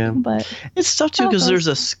now. Yeah. But It's tough too because there's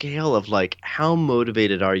a scale of like how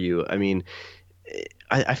motivated are you? I mean,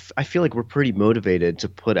 I feel like we're pretty motivated to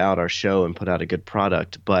put out our show and put out a good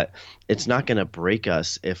product, but it's not going to break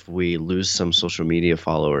us if we lose some social media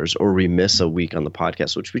followers or we miss a week on the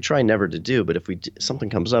podcast, which we try never to do. But if something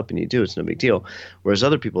comes up and you do, it's no big deal. Whereas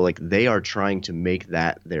other people, like, they are trying to make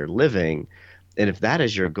that their living. And if that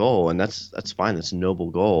is your goal, and that's fine, that's a noble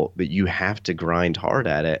goal, but you have to grind hard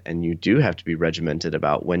at it, and you do have to be regimented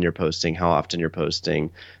about when you're posting, how often you're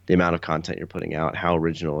posting, the amount of content you're putting out, how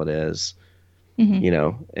original it is.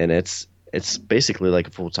 And it's basically like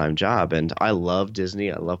a full-time job. And I love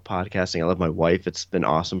Disney. I love podcasting. I love my wife. It's been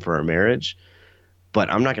awesome for our marriage. But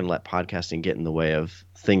I'm not going to let podcasting get in the way of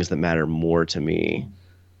things that matter more to me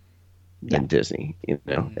than Disney.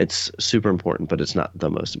 It's super important, but it's not the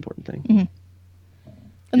most important thing. Mm-hmm.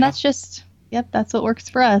 And that's just, that's what works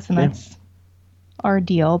for us. And that's our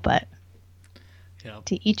deal. But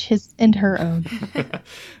to each his and her own.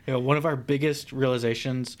 One of our biggest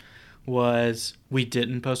realizations was we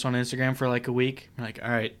didn't post on Instagram for like a week. We're like, all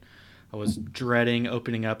right, I was dreading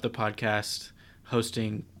opening up the podcast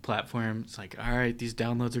hosting platform. It's like, all right, these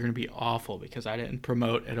downloads are going to be awful because I didn't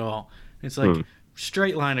promote at all. It's like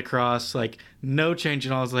straight line across, like no change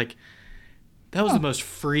at all. It's like, that was the most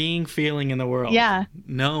freeing feeling in the world. Yeah.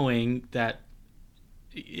 Knowing that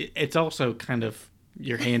it's also kind of,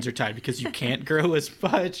 your hands are tied because you can't grow as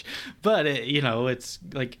much, but it's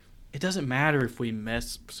like, it doesn't matter if we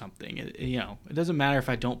miss something. It doesn't matter if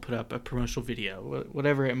I don't put up a promotional video,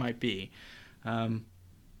 whatever it might be. But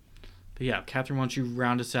yeah, Catherine, why don't you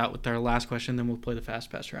round us out with our last question, then we'll play the Fast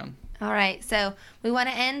Pass round. All right. So we want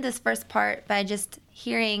to end this first part by just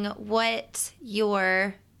hearing what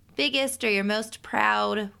your biggest or your most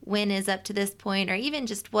proud win is up to this point, or even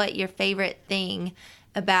just what your favorite thing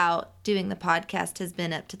about doing the podcast has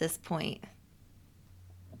been up to this point.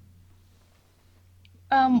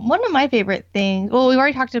 One of my favorite things, well, we've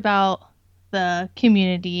already talked about the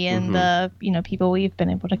community and the, people we've been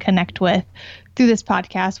able to connect with through this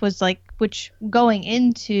podcast, was like, which going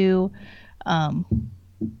into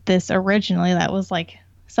this originally, that was like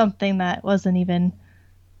something that wasn't even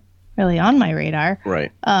really on my radar.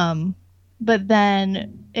 Right. But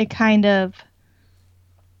then it kind of,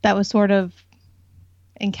 that was sort of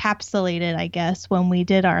encapsulated, I guess, when we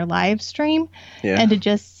did our live stream, and to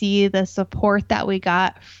just see the support that we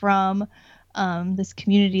got from this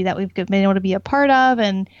community that we've been able to be a part of,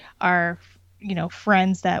 and our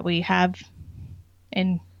friends that we have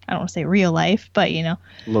in, I don't want to say real life, but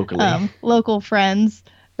locally, local friends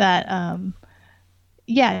that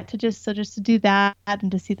just to do that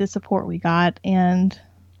and to see the support we got and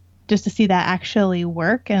just to see that actually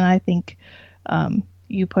work. And I think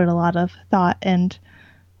you put a lot of thought and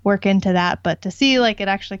work into that, but to see like it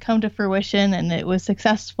actually come to fruition and it was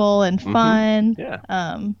successful and fun.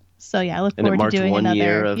 So I look forward to doing another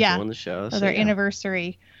year of doing the show. Another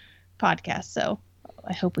anniversary podcast. So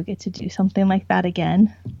I hope we get to do something like that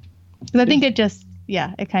again. Because I think it just,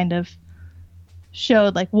 it kind of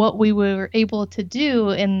showed like what we were able to do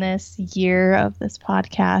in this year of this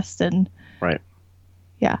podcast. And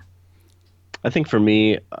I think for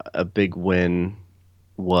me, a big win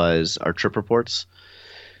was our trip reports.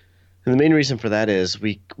 And the main reason for that is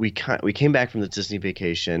we came back from the Disney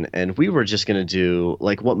vacation, and we were just going to do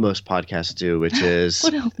like what most podcasts do, which is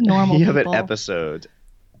normal you have an episode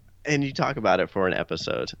and you talk about it for an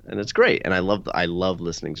episode, and it's great. And I love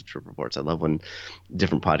listening to trip reports. I love when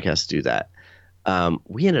different podcasts do that.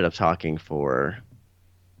 We ended up talking for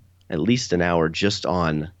at least an hour just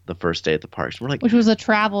on the first day at the parks. We're like, which was a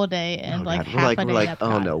travel day, and we're like,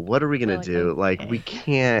 oh no, what are we going to do? Like, we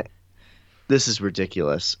can't. This is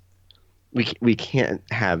ridiculous. We can't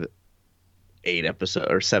have 8 episodes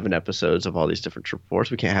or 7 episodes of all these different trip reports.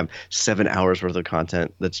 We can't have 7 hours worth of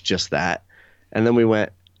content that's just that. And then we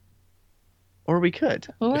went, or we could.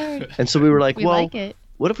 And so we were like,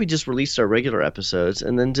 what if we just released our regular episodes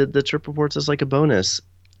and then did the trip reports as like a bonus?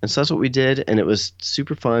 And so that's what we did, and it was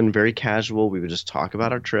super fun, very casual. We would just talk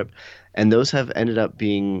about our trip, and those have ended up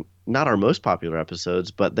being not our most popular episodes,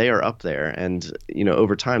 but they are up there. And,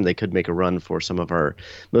 over time they could make a run for some of our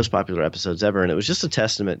most popular episodes ever. And it was just a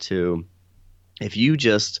testament to, if you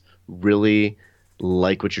just really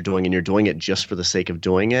like what you're doing and you're doing it just for the sake of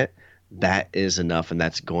doing it, that is enough, and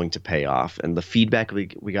that's going to pay off. And the feedback we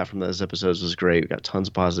got from those episodes was great. We got tons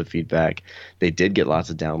of positive feedback. They did get lots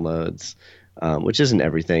of downloads, which isn't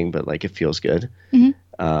everything, but like it feels good.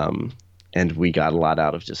 And we got a lot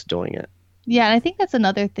out of just doing it. Yeah, and I think that's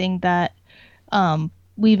another thing that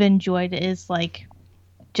we've enjoyed is like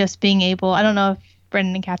just being able, I don't know if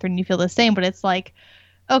Brendan and Catherine, you feel the same, but it's like,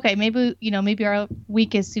 okay, maybe our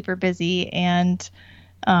week is super busy and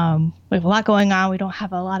We have a lot going on. We don't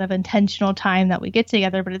have a lot of intentional time that we get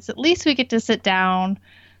together, but it's at least we get to sit down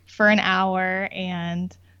for an hour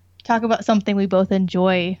and talk about something we both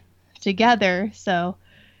enjoy together. So,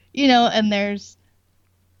 and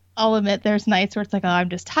I'll admit there's nights where it's like, oh, I'm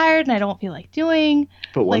just tired and I don't feel like doing.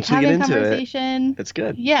 But once we having get into conversation, it's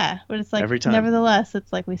good. Yeah, but it's like Every time. Nevertheless,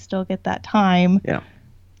 it's like we still get that time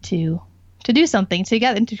to do something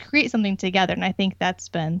together and to create something together. And I think that's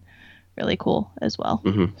been really cool as well.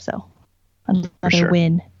 Mm-hmm. So another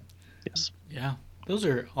win. Yes. Yeah, those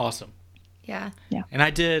are awesome. Yeah.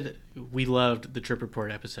 And we loved the Trip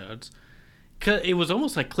Report episodes. It was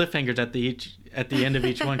almost like cliffhangers at the end of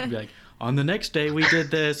each one. Could be like, on the next day we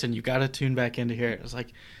did this, and you got to tune back into here. It was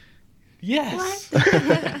like, yes.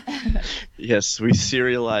 Yes, we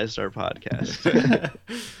serialized our podcast.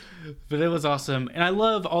 But it was awesome. And I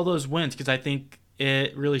love all those wins because I think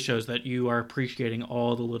it really shows that you are appreciating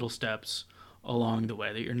all the little steps along the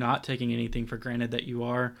way, that you're not taking anything for granted, that you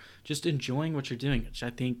are just enjoying what you're doing, which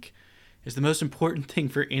I think is the most important thing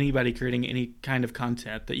for anybody creating any kind of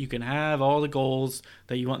content, that you can have all the goals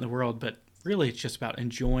that you want in the world, but really it's just about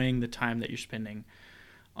enjoying the time that you're spending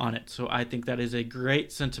on it. So I think that is a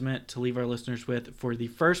great sentiment to leave our listeners with for the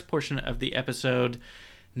first portion of the episode.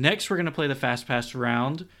 Next, we're going to play the Fast Pass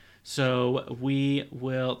round. So we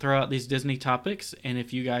will throw out these Disney topics, and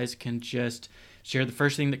if you guys can just share the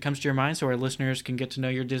first thing that comes to your mind so our listeners can get to know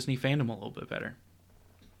your Disney fandom a little bit better.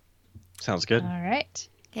 Sounds good. All right.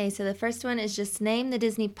 Okay, so the first one is just name the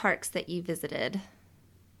Disney parks that you visited.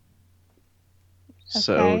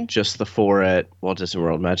 So Okay. just the 4 at Walt Disney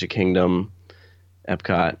World: Magic Kingdom,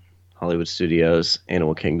 Epcot, Hollywood Studios,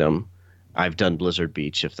 Animal Kingdom. I've done Blizzard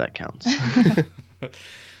Beach, if that counts.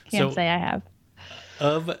 Can't say I have.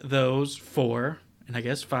 Of those 4, and I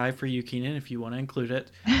guess 5 for you, Keenan, if you want to include it,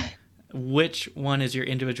 which one is your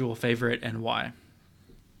individual favorite and why?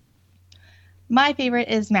 My favorite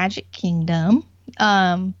is Magic Kingdom,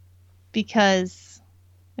 because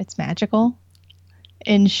it's magical,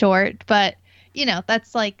 in short. But,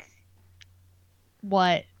 that's like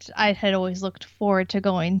what I had always looked forward to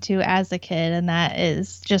going to as a kid, and that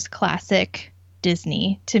is just classic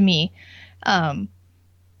Disney to me.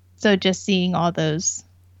 So just seeing all those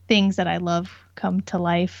things that I love come to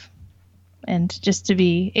life, and just to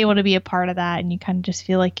be able to be a part of that, and you kind of just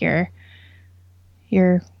feel like you're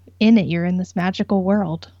in it. You're in this magical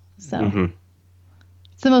world. So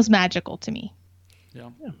it's the most magical to me.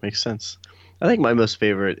 Yeah. Makes sense. I think my most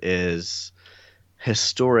favorite is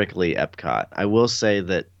historically Epcot. I will say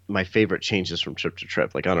that my favorite changes from trip to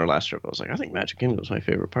trip. Like on our last trip, I was like, I think Magic Kingdom was my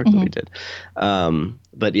favorite park that we did.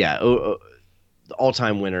 But yeah, the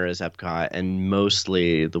all-time winner is Epcot, and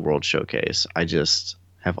mostly the World Showcase. I just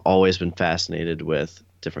have always been fascinated with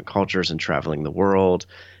different cultures and traveling the world,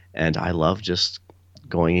 and I love just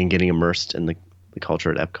going and getting immersed in the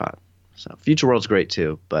culture at Epcot. So Future World's great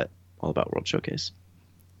too, but all about World Showcase.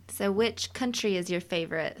 So which country is your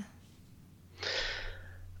favorite?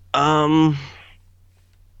 On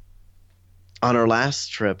our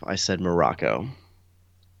last trip, I said Morocco,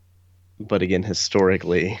 but again,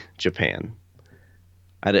 historically, Japan.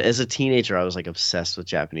 As a teenager, I was like obsessed with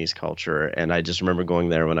Japanese culture, and I just remember going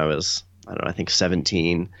there when I was, I think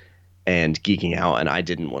 17, and geeking out, and I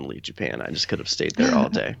didn't want to leave Japan. I just could have stayed there all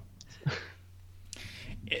day.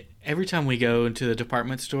 Every time we go into the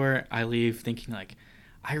department store, I leave thinking like,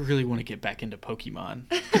 I really want to get back into Pokemon.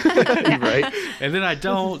 Right? And then I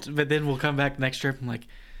don't, but then we'll come back next trip and like,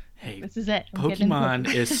 hey, This is it. I'm getting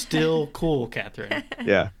Pokemon is still cool, Catherine.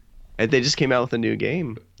 Yeah. And they just came out with a new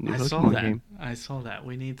game. New I Pokemon saw that. game. I saw that.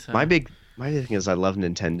 We need to. My big thing is I love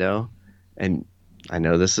Nintendo, and I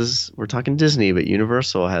know we're talking Disney, but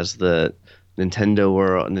Universal has the Nintendo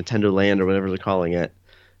World, Nintendo Land, or whatever they're calling it,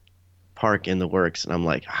 park in the works, and I'm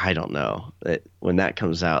like, I don't know. When that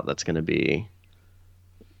comes out, that's going to be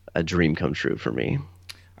a dream come true for me.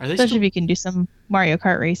 Are they Especially still? if you can do some Mario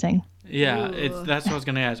Kart racing. Yeah, Ooh. that's what I was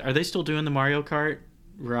going to ask. Are they still doing the Mario Kart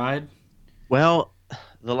ride? Well,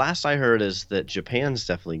 the last I heard is that Japan's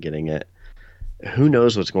definitely getting it. Who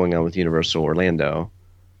knows what's going on with Universal Orlando?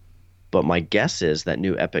 But my guess is that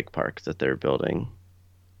new Epic Park that they're building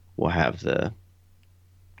will have the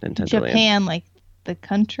Nintendo Land. Japan, like the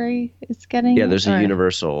country, is getting. Yeah, it, there's or- a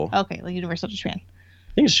Universal. Okay, like Universal Japan.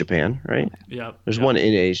 I think it's Japan, right? Yep. There's yep, one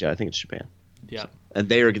in Asia. I think it's Japan. Yep. And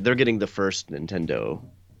they're getting the first Nintendo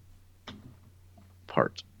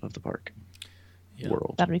part of the park Yep.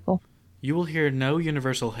 world. That'd be cool. You will hear no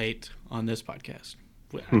Universal hate on this podcast.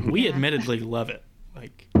 We admittedly love it.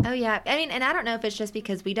 Like, Oh yeah, I mean, and I don't know if it's just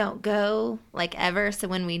because we don't go like ever, so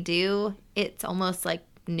when we do, it's almost like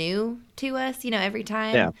new to us, every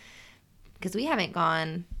time. Yeah. because we haven't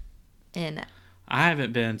gone in. I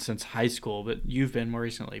haven't been since high school, but you've been more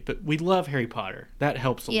recently. But we love Harry Potter. That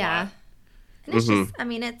helps a lot. And it's just, I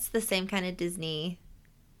mean, it's the same kind of Disney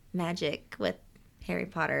magic with Harry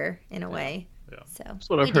Potter in a way. Yeah. So That's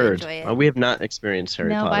what we I've do heard. enjoy it. We have not experienced Harry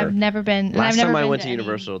No, Potter. I've never been. Last I've never time I been went to any-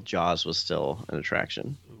 Universal, Jaws was still an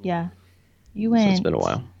attraction. Yeah. You So went. it's been a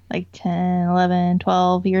while. Like 10, 11,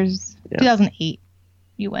 12 years. Yeah. 2008.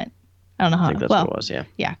 You went. I don't know how. I think that's well, what it was, yeah.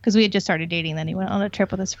 yeah, because we had just started dating. Then he went on a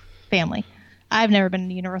trip with his family. I've never been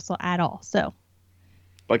to Universal at all. So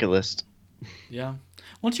Bucket list. Yeah.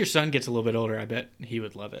 Once your son gets a little bit older, I bet he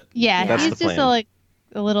would love it. yeah, That's he's the just plan.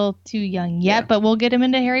 a little too young yet. Yeah. But we'll get him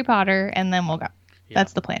into Harry Potter, and then we'll go. Yeah.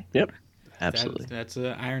 That's the plan. Yep. Absolutely. That's an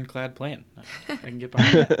ironclad plan. I can get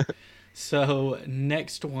behind that. So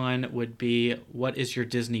next one would be, what is your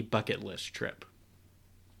Disney bucket list trip?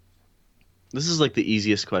 This is like the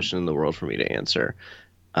easiest question in the world for me to answer.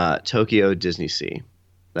 Tokyo Disney Sea.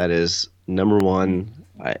 That is number one.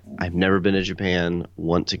 I've never been to Japan.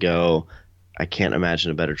 Want to go. I can't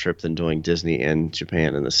imagine a better trip than doing Disney and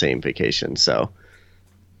Japan in the same vacation. So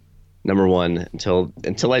number one,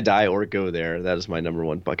 until I die or go there, that is my number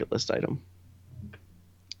one bucket list item.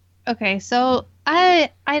 Okay, so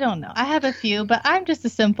I don't know. I have a few, but I'm a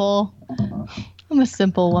simple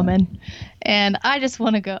woman, and I just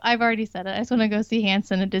want to go. I've already said it. I just want to go see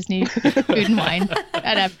Hanson at Disney Food and Wine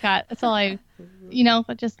at Epcot. That's all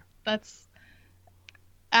that's.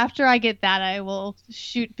 After I get that, I will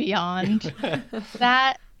shoot beyond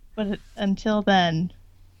that. But until then,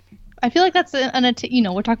 I feel like that's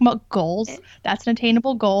we're talking about goals. That's an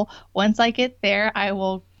attainable goal. Once I get there, I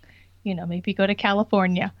will, maybe go to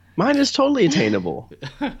California. Mine is totally attainable.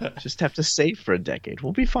 Just have to save for a decade.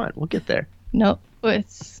 We'll be fine. We'll get there. No,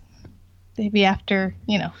 it's maybe after,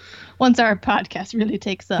 once our podcast really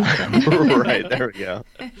takes off. Right, there we go.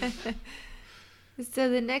 So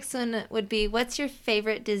the next one would be, what's your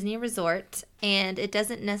favorite Disney resort? And it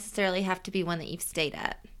doesn't necessarily have to be one that you've stayed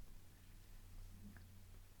at.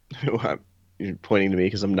 You're pointing to me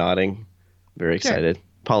because I'm nodding. Very Sure. excited.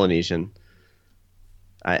 Polynesian.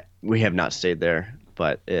 We have not stayed there,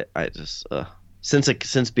 but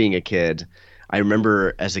since being a kid, I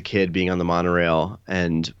remember as a kid being on the monorail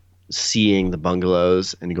and seeing the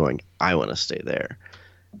bungalows and going, I want to stay there.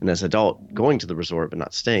 And as an adult, going to the resort but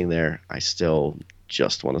not staying there, I still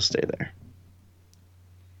just want to stay there.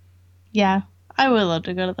 Yeah, I would love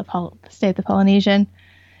to go to stay at the Polynesian.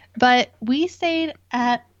 But we stayed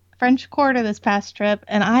at French Quarter this past trip,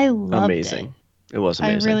 and I loved Amazing. It was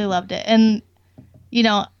amazing. I really loved it. And,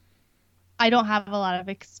 I don't have a lot of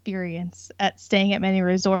experience at staying at many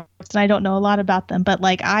resorts, and I don't know a lot about them. But,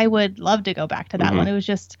 I would love to go back to that one. It was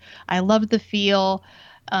just, I loved the feel.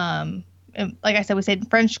 And like I said, we stayed in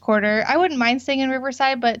French Quarter. I wouldn't mind staying in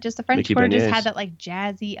Riverside, but just the French Mickey Quarter just Beignets. had that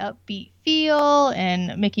jazzy, upbeat feel,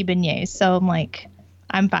 and Mickey Beignets. So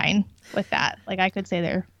I'm fine with that. I could stay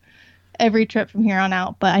there every trip from here on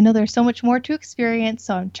out. But I know there's so much more to experience,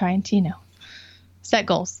 so I'm trying to, set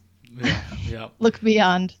goals. Yeah. Look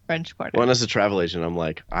beyond French Quarter. Well, as a travel agent, I'm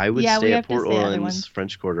like, I would Yeah, we stay have at to Port stay at other Orleans, ones.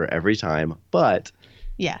 French Quarter every time, but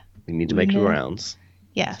Yeah. we need to make the Mhm. rounds.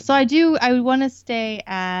 Yeah. So I would want to stay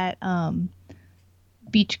at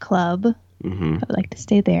Beach Club. Hmm I would like to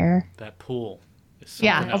stay there. That pool. Is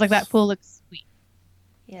Yeah. something I was like, else. that pool looks sweet.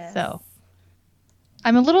 Yes. So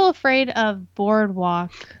I'm a little afraid of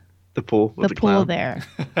Boardwalk, The pool with the the pool clown.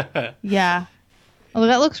 there. Yeah. Oh,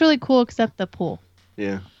 that looks really cool, except the pool.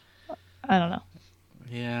 Yeah. I don't know.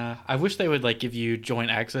 Yeah, I wish they would give you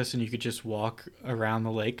joint access and you could just walk around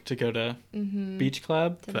the lake to go to beach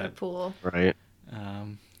club. To the But pool. Right.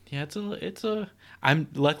 yeah,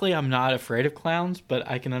 luckily I'm not afraid of clowns, but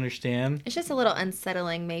I can understand. It's just a little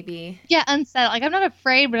unsettling, maybe. Yeah, unsettled. I'm not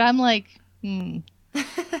afraid, but I'm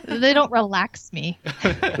they don't relax me.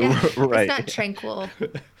 Right. It's not tranquil.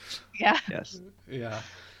 Yeah. Yes. Yeah,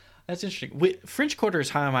 that's interesting. French Quarter is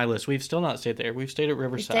high on my list. We've still not stayed there. We've stayed at We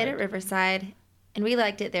Riverside. stayed at Riverside, and we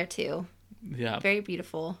liked it there too. Yeah, Very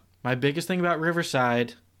beautiful. my biggest thing about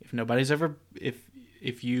Riverside,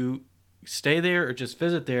 if you stay there or just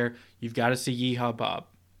visit there, you've got to see Yeehaw Bob.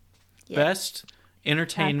 Yeah. Best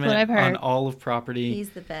entertainment I've heard. on all of property, He's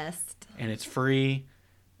the best. and it's free.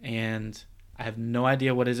 And I have no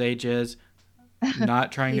idea what his age is.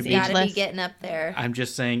 Not trying He's to got be. to be Ageless. getting up there. I'm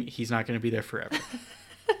just saying he's not going to be there forever.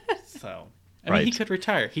 So, I mean, Right. he could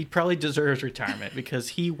retire. He probably deserves retirement because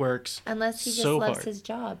he works. Unless he just so loves hard. his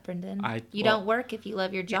job, Brendan. You well- don't work if you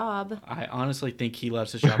love your job. I honestly think he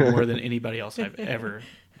loves his job more than anybody else I've ever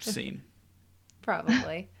seen.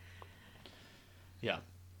 Probably. Yeah.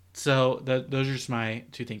 So those are just my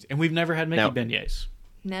two things. And we've never had Mickey Now- beignets.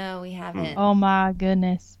 No, we haven't. Oh my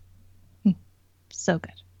goodness. So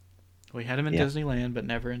good. We had him in Yeah. Disneyland, but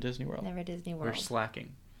never in Disney World. Never Disney We're World.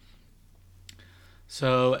 slacking.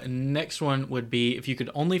 So next one would be, if you could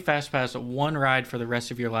only fast pass one ride for the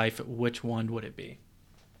rest of your life, which one would it be?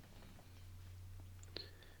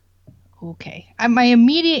 Okay. My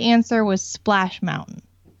immediate answer was Splash Mountain.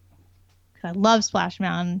 'Cause I love Splash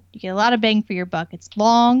Mountain. You get a lot of bang for your buck. It's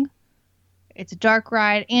long, it's a dark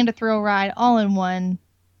ride, and a thrill ride all in one.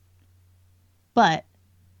 But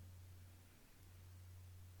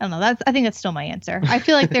I don't know. I think that's still my answer. I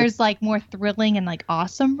feel like there's like more thrilling and like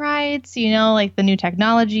awesome rides, you know, like the new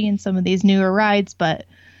technology and some of these newer rides. But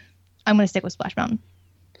I'm gonna stick with Splash Mountain.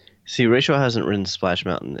 See, Rachel hasn't ridden Splash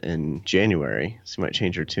Mountain in January, so you might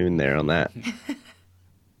change your tune there on that.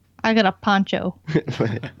 I got a poncho.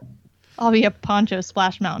 I'll be a poncho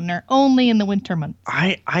Splash Mountaineer only in the winter months.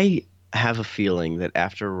 I have a feeling that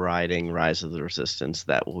after riding Rise of the Resistance,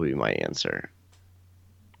 that will be my answer.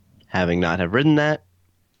 Having not have ridden that,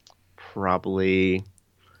 probably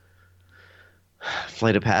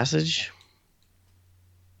Flight of Passage.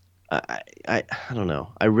 I don't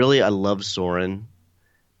know. I love Soarin'.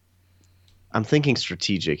 I'm thinking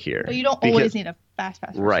strategic here. But you don't always need a fast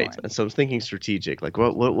pass for Right. Soarin'. So I'm thinking strategic. Like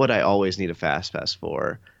what would I always need a fast pass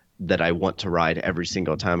for that I want to ride every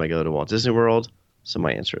single time I go to Walt Disney World? So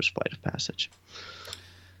my answer is Flight of Passage.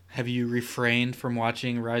 Have you refrained from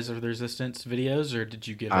watching Rise of the Resistance videos, or did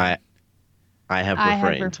you give I up? have I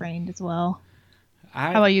refrained. have refrained as well. How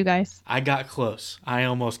How about you guys? I got close. I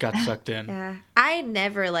almost got sucked in. Yeah. I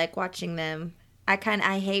never like watching them.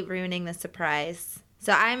 I hate ruining the surprise.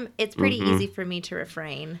 So it's pretty easy for me to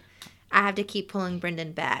refrain. I have to keep pulling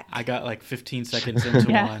Brendan back. I got like 15 seconds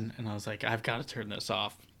into Yeah. one, and I was like, I've got to turn this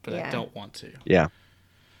off, but I Yeah. don't want to. Yeah.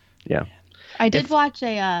 I did watch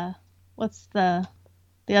a what's the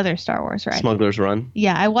other Star Wars ride? Smuggler's Run.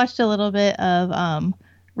 Yeah, I watched a little bit of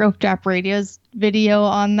Rope Drop Radio's video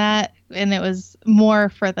on that, and it was more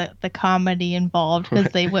for the comedy involved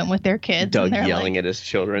because they went with their kids. Doug and they're yelling like, at his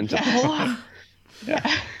children.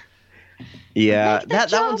 Yeah. Yeah, Make the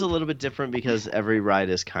that one's a jump. little bit different because every ride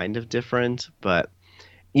is kind of different. But,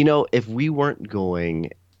 you know, if we weren't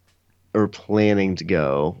going or planning to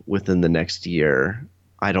go within the next year,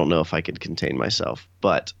 I don't know if I could contain myself.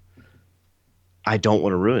 But I don't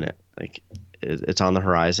want to ruin it. Like, it's on the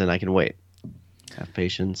horizon. I can wait. Have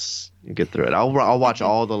patience. You get through it. I'll watch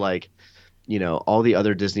all the, like, you know, all the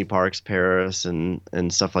other Disney parks, Paris and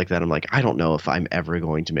stuff like that. I'm like, I don't know if I'm ever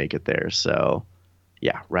going to make it there. So,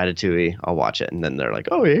 yeah, Ratatouille, I'll watch it. And then they're like,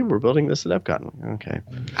 oh, hey, we're building this at Epcot. I'm like, okay.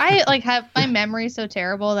 I like have my memory so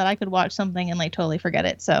terrible that I could watch something and like totally forget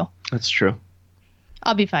it. So That's true.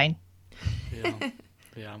 I'll be fine. Yeah.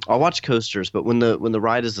 Yeah. I'll watch coasters, but when the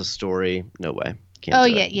ride is a story, no way. Can't Oh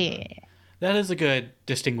do yeah, it. yeah. That is a good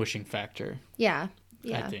distinguishing factor, Yeah. I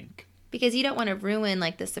Yeah. think. Because you don't want to ruin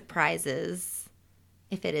like the surprises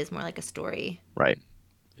if it is more like a story. Right.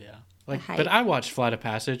 Yeah. Like, hype. but I watched Flight of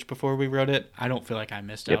Passage before we wrote it. I don't feel like I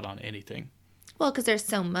missed Yep. out on anything. Well, because there's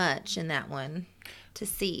so much in that one to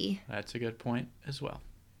see. That's a good point as well.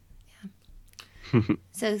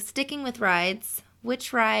 So sticking with rides,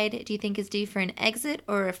 which ride do you think is due for an exit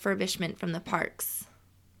or refurbishment from the parks?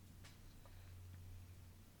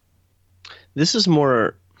 This is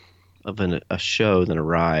more of a show than a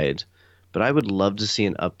ride, but I would love to see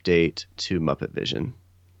an update to Muppet Vision.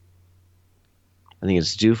 I think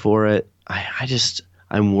it's due for it.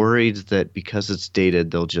 I'm worried that because it's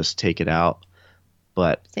dated, they'll just take it out.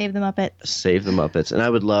 But Save the Muppets. save the Muppets, and I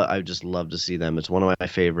would just love to see them. It's one of my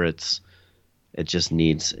favorites. It just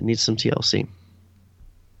needs some TLC.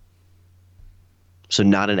 So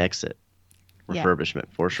not an exit, Yeah. refurbishment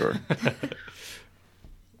for sure.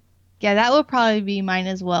 Yeah, that would probably be mine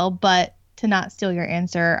as well. But to not steal your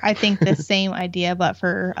answer, I think the same idea, but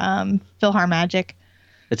for PhilharMagic.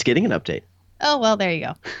 It's getting an update. Oh well, there you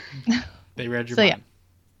go. They read your So, yeah.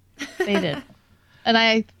 mind. They did, and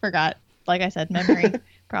I forgot. Like I said, memory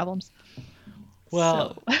problems.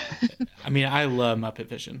 Well, So- I mean, I love Muppet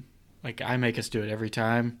Vision. Like, I make us do it every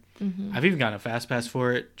time. Mm-hmm. I've even gotten a fast pass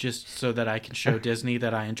for it just so that I can show Disney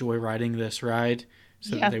that I enjoy riding this ride,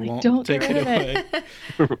 so Yeah, that they like, won't don't take get it rid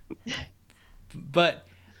of away. But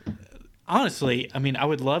honestly, I mean, I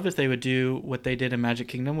would love if they would do what they did in Magic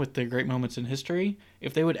Kingdom with the Great Moments in History.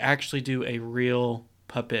 If they would actually do a real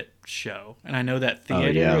puppet show, and I know that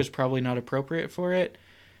theater yeah. is probably not appropriate for it,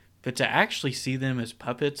 but to actually see them as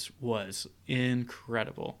puppets was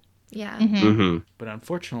incredible. Yeah. Mhm. Mm-hmm. But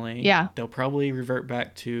unfortunately, Yeah. they'll probably revert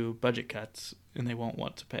back to budget cuts, and they won't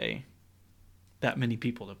want to pay that many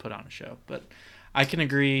people to put on a show. But I can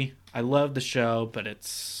agree. I love the show, but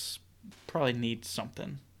it's probably need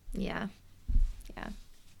something. Yeah.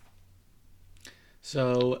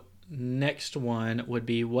 So next one would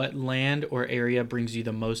be, what land or area brings you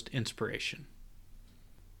the most inspiration?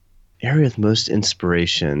 Area with most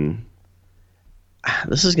inspiration.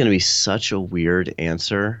 This is going to be such a weird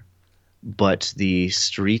answer, but the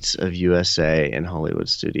streets of USA and Hollywood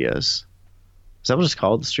studios. Is that what it's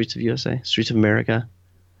called? The streets of USA? Streets of America?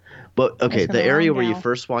 But okay, That's the been a area while where you now.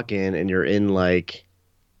 first walk in and you're in like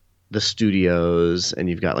the studios and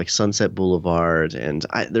you've got like Sunset Boulevard, and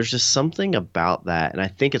there's just something about that, and I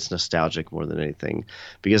think it's nostalgic more than anything,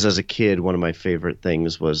 because as a kid one of my favorite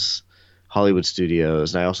things was Hollywood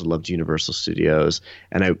studios, and I also loved Universal Studios,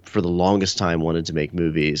 and I for the longest time wanted to make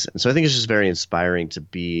movies, and so I think it's just very inspiring to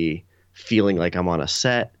be feeling like I'm on a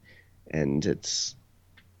set, and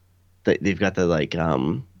they've got the like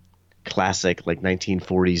classic like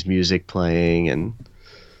 1940s music playing, and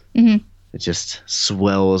it just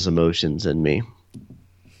swells emotions in me.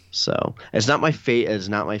 So it's not my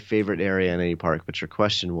favorite area in any park, but your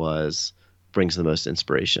question was brings the most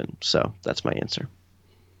inspiration. So that's my answer.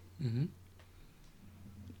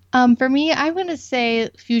 For me, I'm going to say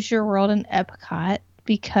Future World and Epcot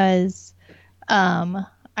because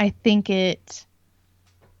I think I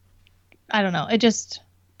don't know, it just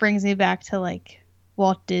brings me back to like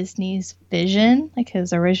Walt Disney's vision, like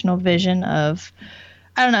his original vision of,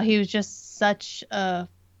 I don't know, he was just such a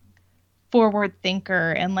forward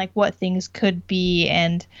thinker and like what things could be.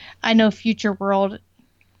 And I know Future World,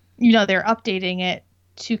 they're updating it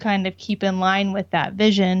to kind of keep in line with that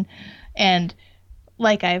vision. And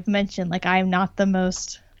like I've mentioned, like I'm not the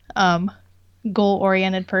most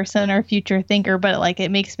goal-oriented person or future thinker, but like it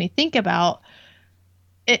makes me think about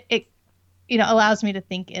it. It allows me to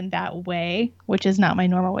think in that way, which is not my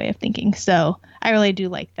normal way of thinking. So I really do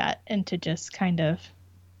like that, and to just kind of,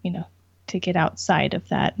 to get outside of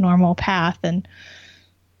that normal path and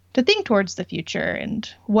to think towards the future and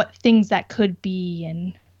what things that could be.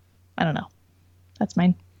 And I don't know. That's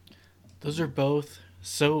mine. Those are both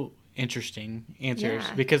so interesting answers,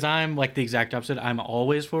 Yeah. because I'm like the exact opposite. I'm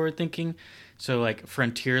always forward thinking. So like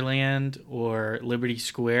Frontierland or Liberty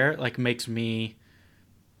Square like makes me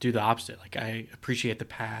do the opposite. Like I appreciate the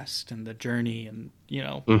past and the journey and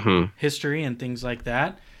history and things like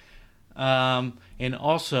that. And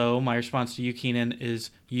also my response to you, Keenan,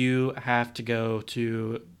 is you have to go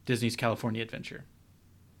to Disney's California Adventure,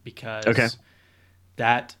 because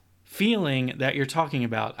that feeling that you're talking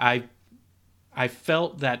about, I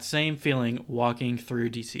felt that same feeling walking through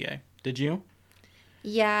DCA. Did you?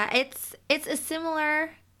 Yeah, it's a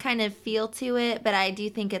similar kind of feel to it, but I do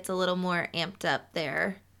think it's a little more amped up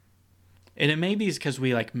there. And it may be because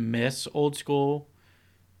we like miss old school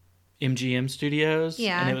MGM studios.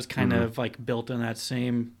 Yeah. And it was kind of like built in that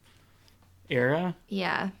same era.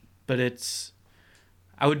 Yeah. But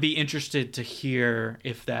I would be interested to hear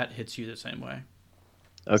if that hits you the same way.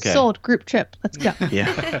 Okay. Sold. Group trip. Let's go.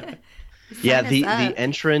 Yeah. Yeah, Sign the us up.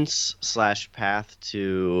 entrance / path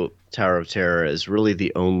to Tower of Terror is really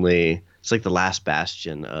it's like the last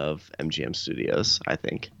bastion of MGM Studios, I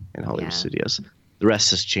think, and Hollywood Yeah. Studios. The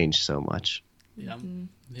rest has changed so much. Yep.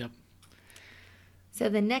 Yep. So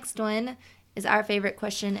the next one is our favorite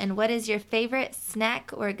question. And what is your favorite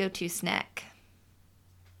snack or go-to snack?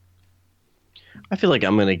 I feel like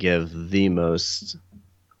I'm going to give the most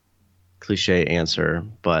cliche answer,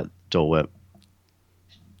 but Dole Whip.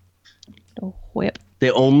 Oh, whip.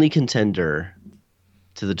 The only contender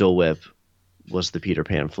to the Dole Whip was the Peter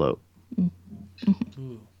Pan float.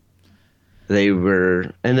 Ooh. They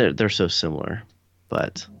were, and they're so similar,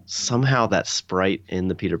 but somehow that Sprite in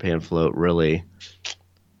the Peter Pan float really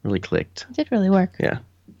clicked. It did really work. Yeah,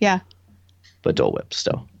 Yeah. but Dole Whip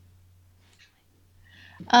still.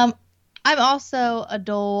 I'm also a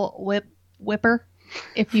Dole Whipper,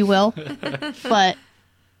 if you will. But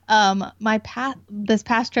this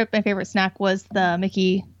past trip, my favorite snack was the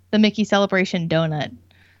Mickey Celebration donut,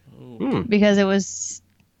 because it was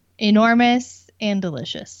enormous and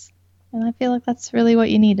delicious, and I feel like that's really what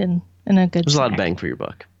you need in a good. There's a lot of snack. bang for your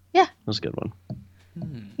buck. Yeah, That was a good one.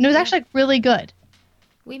 and it was actually really good.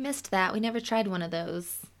 We missed that. We never tried one of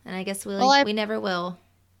those. And I guess we never will.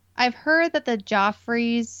 I've heard that the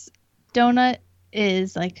Joffrey's donut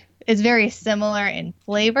is very similar in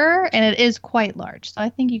flavor, and it is quite large. So I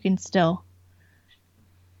think you can still,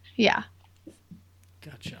 yeah.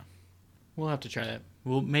 Gotcha. We'll have to try that.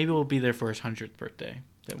 Maybe we'll be there for his 100th birthday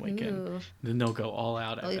that weekend. Ooh. Then they'll go all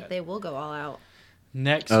out. Oh, they will go all out.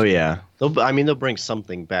 Next. Oh yeah, they'll bring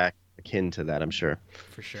something back akin to that, I'm sure.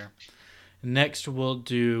 For sure. Next, we'll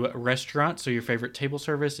do restaurants. So your favorite table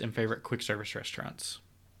service and favorite quick service restaurants.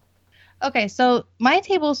 Okay, so my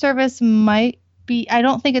table service might be, I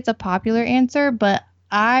don't think it's a popular answer, but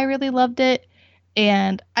I really loved it.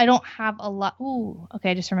 And I don't have a lot. Ooh,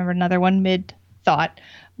 okay, I just remembered another one mid thought.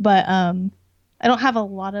 But I don't have a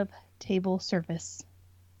lot of table service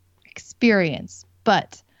experience.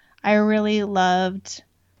 But I really loved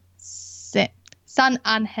San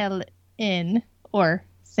Angel Inn, or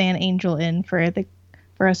San Angel Inn for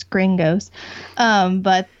us gringos.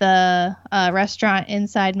 But the restaurant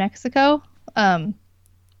inside Mexico, the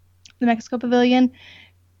Mexico Pavilion,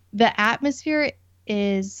 the atmosphere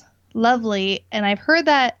is lovely. And I've heard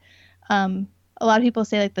that a lot of people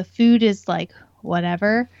say like the food is like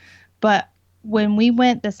whatever. But when we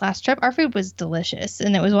went this last trip, our food was delicious.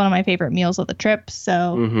 And it was one of my favorite meals of the trip.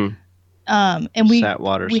 So, and we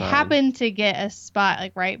happened to get a spot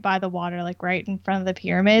like right by the water, like right in front of the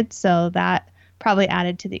pyramid. So that probably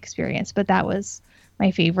added to the experience, but that was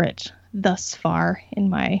my favorite thus far in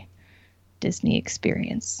my Disney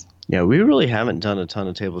experience. Yeah, we really haven't done a ton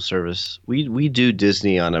of table service. We do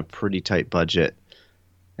Disney on a pretty tight budget,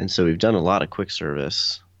 and so we've done a lot of quick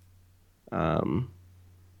service. But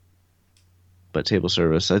table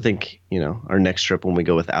service, I think, our next trip when we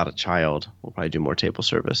go without a child, we'll probably do more table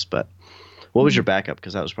service. But what was your backup?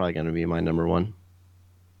 Because that was probably going to be my number one.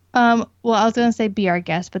 Well, I was going to say Be Our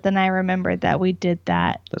Guest, but then I remembered that we did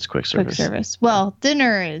that. That's quick service. Well,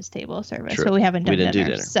 dinner is table service, True. but we haven't done didn't dinner.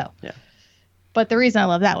 do dinner. So, yeah. But the reason I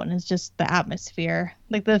love that one is just the atmosphere.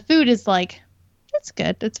 Like the food is like, it's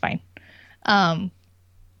good. It's fine. And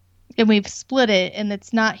we've split it, and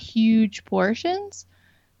it's not huge portions,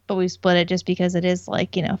 but we split it just because it is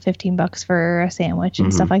like, $15 for a sandwich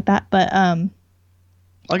and stuff like that. But I'll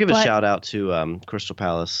give a shout out to Crystal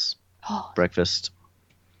Palace breakfast.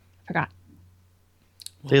 Forgot.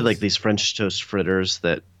 They had like these French toast fritters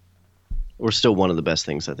that were still one of the best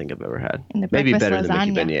things I think I've ever had. Maybe better than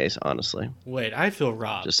Mickey beignets, honestly. Wait, I feel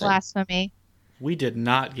robbed. Just blasphemy. We did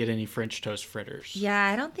not get any French toast fritters. Yeah,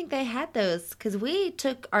 I don't think they had those because we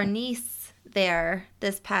took our niece there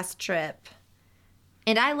this past trip.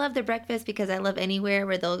 And I love their breakfast because I love anywhere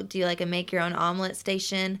where they'll do like a make your own omelet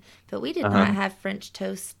station. But we did not have French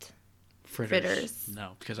toast fritters.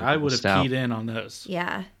 No, because I would have keyed in on those.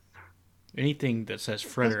 Yeah. Anything that says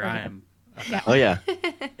fritter, I am. Oh, yeah.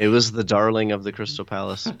 It was the darling of the Crystal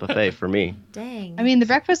Palace buffet for me. Dang. I mean, the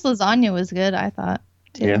breakfast lasagna was good, I thought,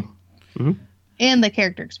 too. Yeah. Mm-hmm. And the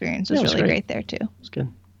character experience was really great there, too. It was good.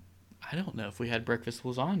 I don't know if we had breakfast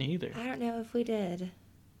lasagna either. I don't know if we did.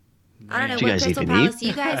 Man. I don't know what Crystal Palace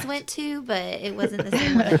you guys went to, but it wasn't the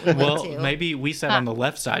same one that we went to. Well, maybe we sat on the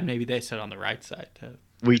left side. Maybe they sat on the right side.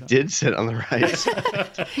 We did sit on the right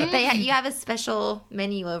side. You have a special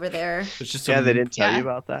menu over there. It's just they didn't tell you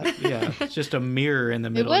about that? Yeah, it's just a mirror in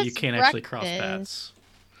the middle. You can't actually cross paths.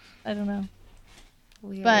 I don't know.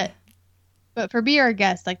 Weird. But for Be Our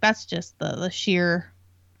Guest, like that's just the sheer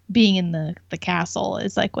being in the castle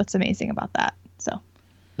is like what's amazing about that. So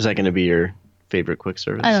is that going to be your favorite quick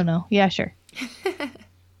service? I don't know. Yeah, sure.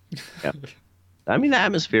 Yeah. I mean, the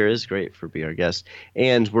atmosphere is great for Be Our Guest,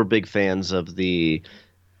 and we're big fans of the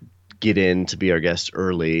get in to Be Our Guest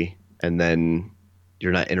early, and then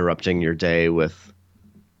you're not interrupting your day with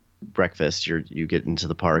breakfast. You get into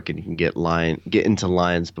the park and you can get into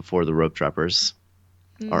lines before the rope droppers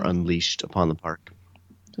are unleashed upon the park.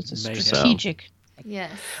 It's a strategic.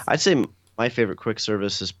 Yes. I'd say my favorite quick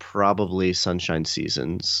service is probably Sunshine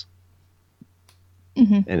Seasons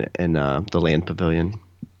in the Land Pavilion.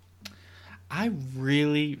 I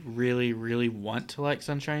really, really, really want to like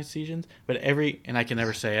Sunshine Seasons, but and I can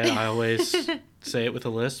never say it. I always say it with a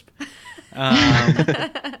lisp.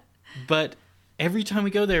 But every time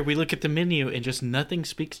we go there, we look at the menu and just nothing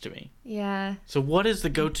speaks to me. Yeah. So what is the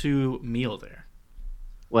go-to meal there?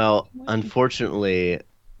 Well, unfortunately,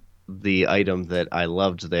 the item that I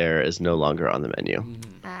loved there is no longer on the menu.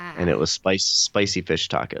 And it was spicy fish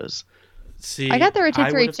tacos. See, I got the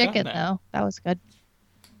rotisserie chicken, though. That was good.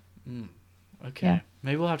 Okay. Yeah.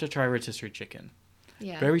 Maybe we'll have to try rotisserie chicken.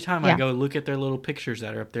 Yeah. But every time I go look at their little pictures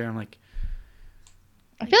that are up there, I'm like...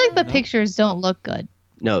 I feel like the pictures don't look good.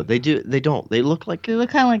 No, they do. They don't. They look kind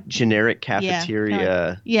of like generic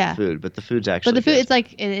cafeteria food, but the food's actually But the food, good. it's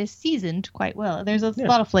like, it is seasoned quite well. There's a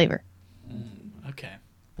lot of flavor. Okay.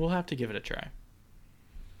 We'll have to give it a try.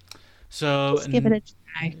 So... Let's give it a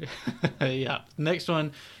try. Yeah. Next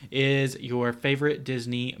one is your favorite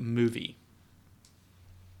Disney movie.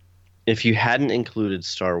 If you hadn't included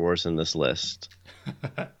Star Wars in this list,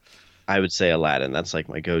 I would say Aladdin. That's like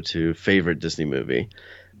my go-to favorite Disney movie.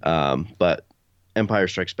 But Empire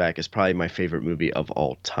Strikes Back is probably my favorite movie of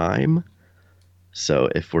all time. So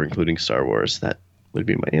if we're including Star Wars, that would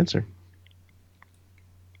be my answer.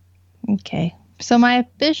 Okay. So my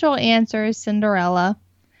official answer is Cinderella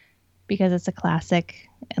because it's a classic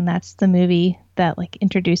and that's the movie that like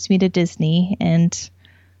introduced me to Disney and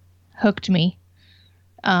hooked me.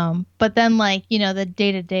 But then like, the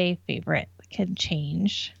day-to-day favorite can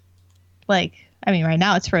change. Like, I mean, right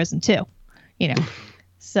now it's Frozen 2,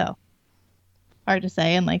 So hard to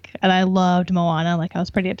say. And I loved Moana. Like I was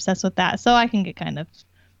pretty obsessed with that. So I can get kind of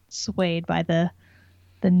swayed by the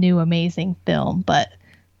new amazing film, but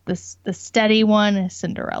the steady one is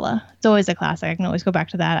Cinderella. It's always a classic. I can always go back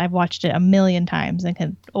to that. I've watched it a million times and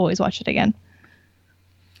can always watch it again.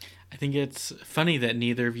 I think it's funny that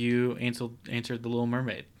neither of you answered The Little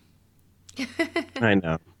Mermaid. I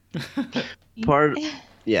know.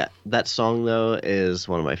 That song though is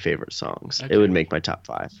one of my favorite songs. Okay. It would make my top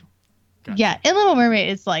 5. Gotcha. Yeah, and Little Mermaid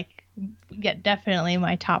is definitely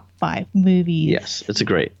my top 5 movies. Yes, it's a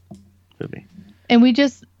great movie. And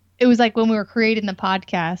it was like when we were creating the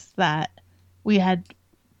podcast that we had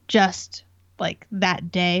just like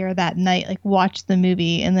that day or that night, like watched the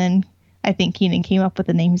movie. And then I think Keenan came up with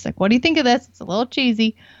the name. He's like, what do you think of this? It's a little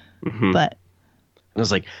cheesy, but. And I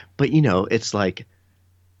was like, but it's like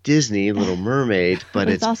Disney, Little Mermaid, but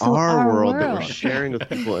it's also our our world that we're world. sharing with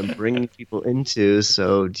people and bringing people into.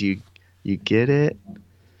 So do you get it?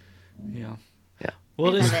 Yeah. Yeah.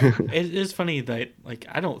 Well, it is funny that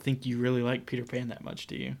I don't think you really like Peter Pan that much,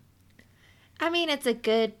 do you? I mean, it's a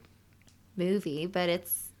good movie, but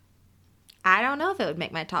I don't know if it would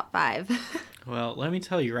make my top 5. Well, let me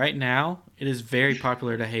tell you, right now, it is very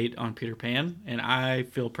popular to hate on Peter Pan, and I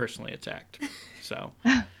feel personally attacked. So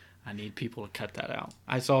I need people to cut that out.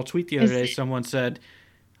 I saw a tweet the other day. Someone said,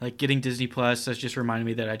 getting Disney Plus has just reminded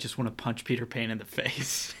me that I just want to punch Peter Pan in the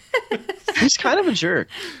face. He's kind of a jerk.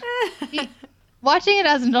 Watching it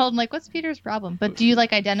as an adult, I'm like, what's Peter's problem? But do you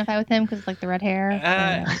identify with him because the red hair?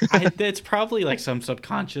 It's probably some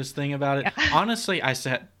subconscious thing about it. Yeah. Honestly,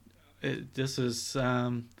 this is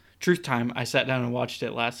truth time. I sat down and watched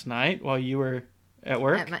it last night while you were at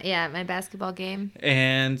work. At my basketball game.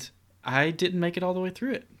 And I didn't make it all the way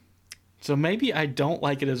through it. So maybe I don't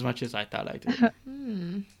like it as much as I thought I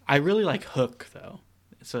did. I really like Hook, though.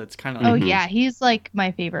 So it's kind of Oh, yeah. He's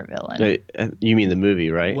my favorite villain. You mean the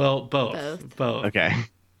movie, right? Well, both. Okay.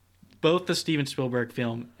 Both the Steven Spielberg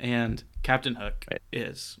film and Captain Hook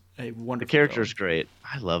is a wonderful The character's film. great.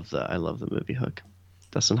 I love the movie Hook.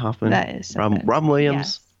 Dustin Hoffman. That is so good. Robin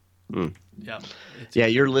Williams. Yes. Yeah.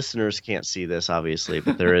 Your listeners can't see this, obviously,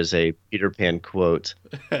 but there is a Peter Pan quote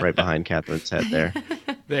right behind Catherine's head there.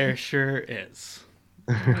 There sure is.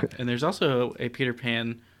 And there's also a Peter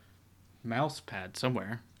Pan mouse pad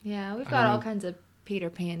somewhere. Yeah, we've got all kinds of Peter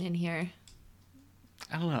Pan in here.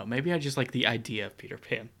 I don't know. Maybe I just like the idea of Peter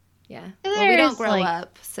Pan. Yeah. There's, Well, we don't grow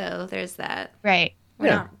up, so there's that. Right. We're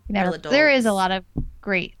not real adults. There is a lot of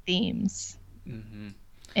great themes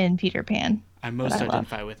in Peter Pan. I most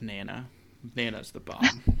identify with Nana. Nana's the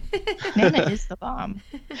bomb. Nana is the bomb.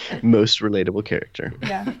 Most relatable character.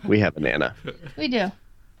 Yeah. We have a Nana. We do.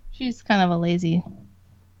 She's kind of a lazy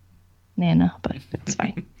Nana, but it's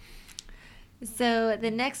fine. So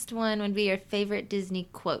the next one would be your favorite Disney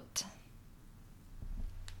quote.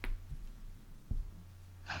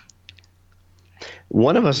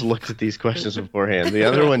 One of us looked at these questions beforehand. The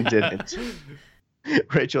other one didn't.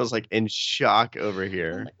 Rachel's in shock over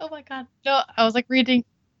here. Oh my God. No, I was reading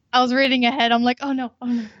ahead. I'm like, oh no.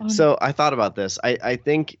 So I thought about this. I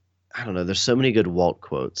think, I don't know, there's so many good Walt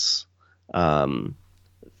quotes from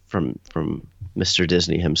Mr.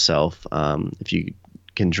 Disney himself. If you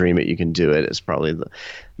can dream it, you can do it. It's probably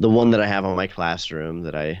the one that I have on my classroom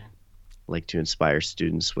that I like to inspire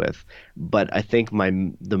students with. But I think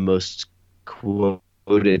the most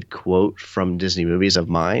quoted quote from Disney movies of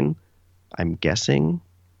mine, I'm guessing,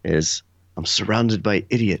 is "I'm surrounded by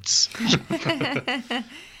idiots."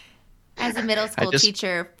 As a middle school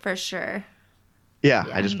teacher, for sure. Yeah,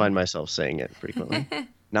 I just find myself saying it frequently.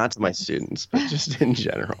 Not to my students, but just in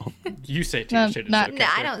general. You say to your students. No,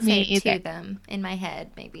 I don't say it either. to them. In my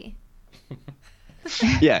head, maybe.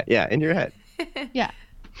 Yeah, in your head. Yeah.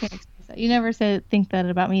 You never think that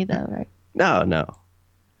about me, though, right? No.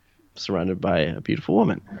 Surrounded by a beautiful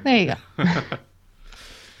woman. There you go.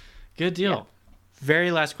 Good deal. Yeah.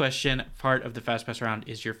 Very last question, part of the Fast Pass round,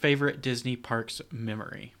 is your favorite Disney parks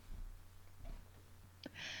memory?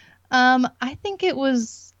 I think it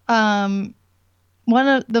was one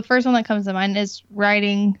of the first one that comes to mind is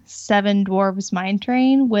riding Seven Dwarfs Mine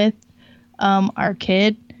Train with our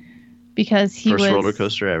kid because he was first roller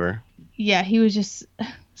coaster ever. Yeah, he was just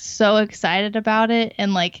so excited about it,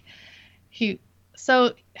 and he was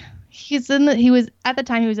at the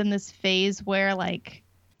time he was in this phase where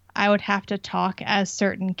I would have to talk as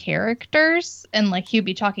certain characters, and like he'd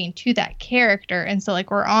be talking to that character. And so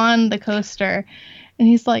like we're on the coaster and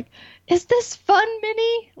he's like, "Is this fun,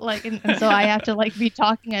 Minnie?" Like, and so I have to like be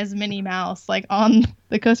talking as Minnie Mouse, like on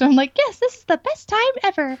the coaster. I'm like, "Yes, this is the best time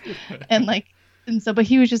ever." And like, and so, but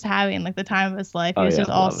he was just having like the time of his life. He was just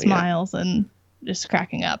all smiles and just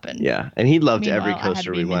cracking up. And and he loved every meanwhile,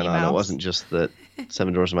 coaster we went on. It wasn't just that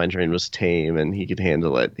Seven Dwarfs Mine Train was tame and he could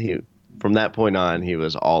handle it. From that point on, he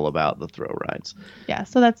was all about the thrill rides. Yeah,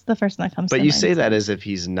 so that's the first one that comes to mind. But you say that as if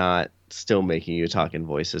he's not still making you talking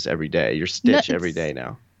voices every day. You're Stitch every day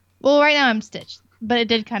now. Well, right now I'm Stitch, but it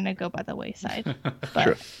did kind of go by the wayside. But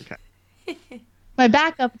True. Okay. My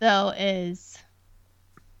backup, though, is...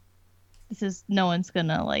 no one's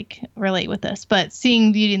gonna, like, relate with this, but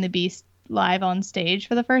seeing Beauty and the Beast live on stage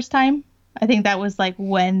for the first time, I think that was, like,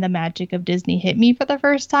 when the magic of Disney hit me for the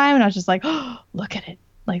first time, and I was just like, oh, look at it.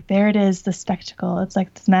 Like, there it is, the spectacle. It's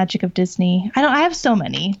like the magic of Disney. I have so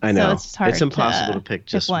many. I know. So it's just hard. It's impossible to pick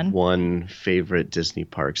just one favorite Disney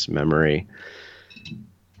parks memory.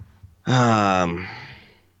 I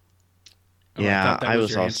Yeah, thought that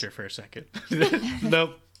was your also answer for a second.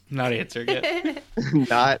 Nope, not answered yet.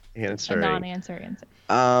 not answering. A non-answer.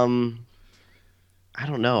 I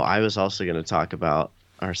don't know. I was also going to talk about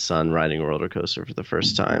our son riding a roller coaster for the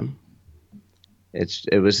first time.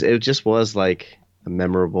 It just was like a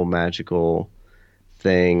memorable, magical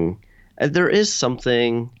thing. And there is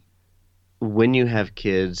something when you have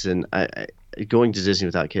kids, and going to Disney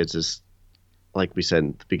without kids is, like we said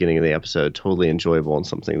at the beginning of the episode, totally enjoyable and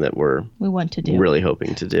something that we want to do. Really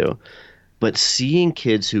hoping to do. But seeing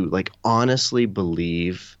kids who like honestly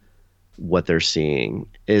believe what they're seeing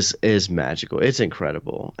is magical. It's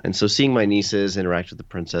incredible. And so seeing my nieces interact with the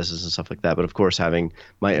princesses and stuff like that, but of course having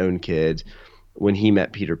my own kid, when he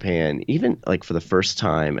met Peter Pan, even like for the first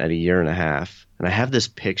time at 1.5 years, and I have this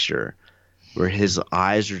picture where his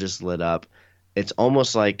eyes are just lit up. It's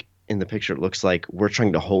almost like in the picture, it looks like we're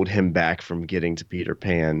trying to hold him back from getting to Peter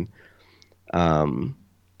Pan.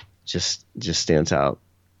 Just stands out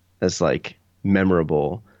as like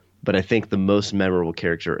memorable. But I think the most memorable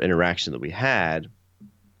character interaction that we had,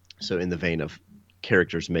 so in the vein of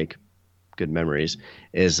characters make good memories,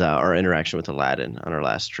 is our interaction with Aladdin on our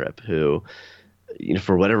last trip, who,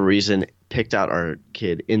 for whatever reason, picked out our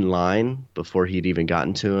kid in line before he'd even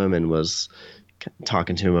gotten to him and was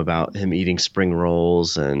talking to him about him eating spring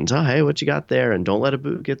rolls and, oh, hey, what you got there? And don't let a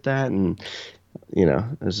boo get that. And,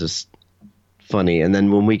 it was just funny. And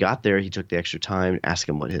then when we got there, he took the extra time to ask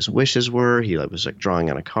him what his wishes were. He was like drawing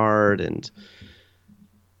on a card, and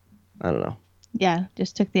I don't know. Yeah,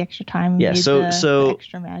 just took the extra time. Yeah, so the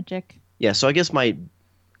extra magic. Yeah, so I guess my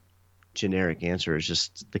generic answer is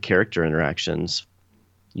just the character interactions.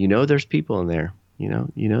 There's people in there.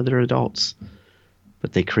 They're adults,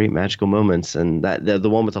 but they create magical moments, and that the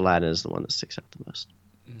one with Aladdin is the one that sticks out the most.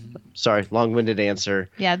 Sorry, long-winded answer.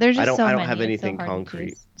 Yeah, there's just I don't have anything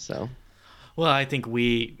concrete. So, well, I think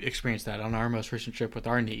we experienced that on our most recent trip with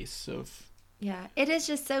our niece. Yeah, it is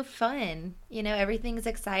just so fun. Everything's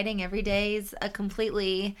exciting. Every day's a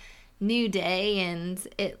completely new day, and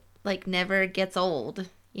it like never gets old.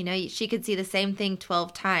 She could see the same thing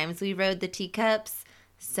 12 times. We rode the teacups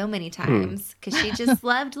so many times because she just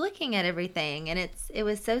loved looking at everything, and it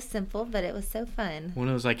was so simple, but it was so fun. When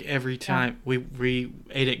it was like every time we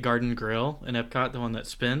ate at Garden Grill in Epcot, the one that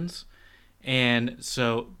spins, and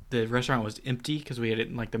so the restaurant was empty because we ate it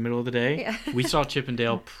in like the middle of the day. Yeah. We saw Chip and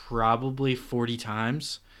Dale probably 40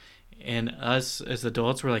 times, and us as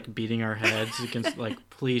adults were like beating our heads against like,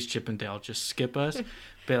 please, Chip and Dale, just skip us.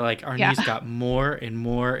 But like our niece got more and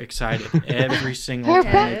more excited every single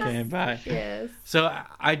time they came by. Yes. So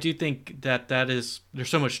I do think there's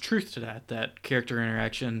so much truth to that character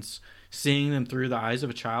interactions, seeing them through the eyes of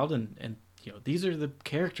a child, and these are the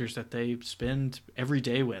characters that they spend every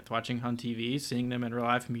day with, watching on TV, seeing them in real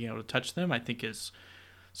life and being able to touch them, I think is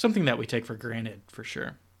something that we take for granted for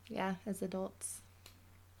sure. Yeah, as adults.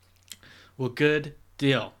 Well, good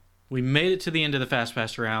deal. We made it to the end of the Fast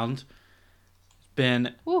Pass round.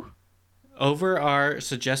 Been over our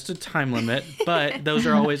suggested time limit, but those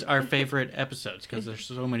are always our favorite episodes because there's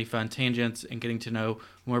so many fun tangents and getting to know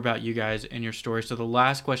more about you guys and your story. So the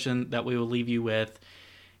last question that we will leave you with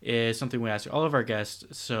is something we ask all of our guests.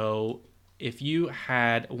 So if you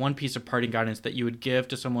had one piece of parting guidance that you would give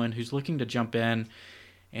to someone who's looking to jump in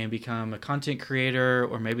and become a content creator,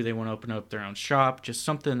 or maybe they want to open up their own shop, just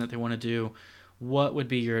something that they want to do, what would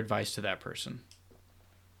be your advice to that person?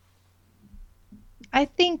 I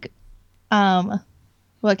think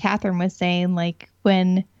what Catherine was saying, like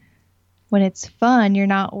when when it's fun, you're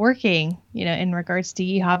not working, in regards to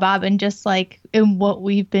Yeehaw Bob. And just like in what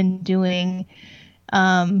we've been doing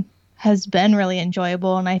has been really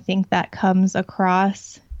enjoyable. And I think that comes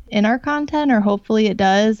across in our content, or hopefully it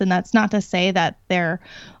does. And that's not to say that there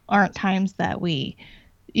aren't times that we,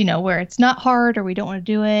 where it's not hard or we don't want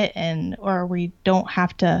to do it, or we don't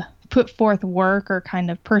have to put forth work or kind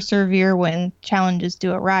of persevere when challenges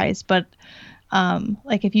do arise. But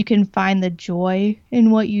like if you can find the joy in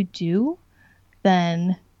what you do,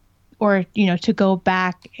 then, or, to go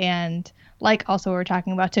back and, like also we're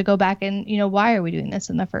talking about, to go back and, why are we doing this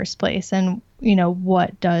in the first place? And,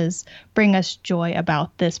 what does bring us joy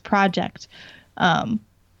about this project? To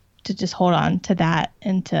just hold on to that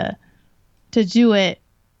and to do it,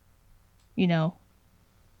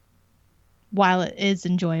 while it is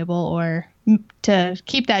enjoyable, or to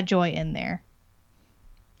keep that joy in there.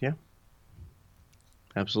 Yeah,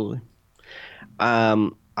 absolutely.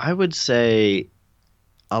 I would say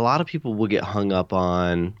a lot of people will get hung up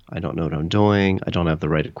on, I don't know what I'm doing, I don't have the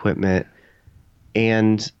right equipment.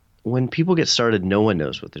 And when people get started, no one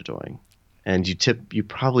knows what they're doing. And you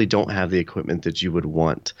probably don't have the equipment that you would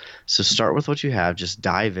want. So start with what you have, just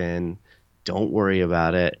dive in, don't worry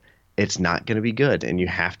about it. It's not going to be good, and you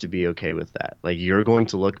have to be okay with that. Like, you're going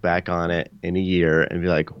to look back on it in a year and be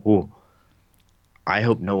like, "Oh, I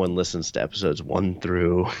hope no one listens to episodes 1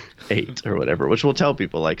 through 8 or whatever," which will tell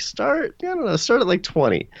people like start at like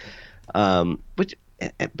 20. But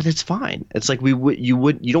it's fine. It's like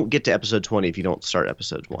you don't get to episode 20 if you don't start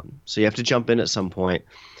episode 1. So you have to jump in at some point.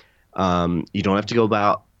 You don't have to go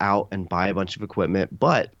out and buy a bunch of equipment,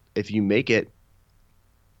 but if you make it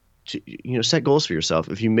to, set goals for yourself.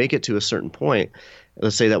 If you make it to a certain point,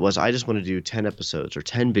 let's say that was, I just want to do 10 episodes or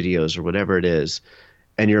 10 videos or whatever it is,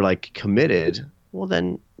 and you're like committed, well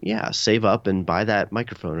then, yeah, save up and buy that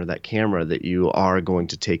microphone or that camera that you are going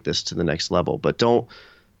to take this to the next level. But don't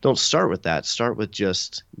start with that. Start with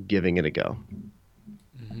just giving it a go.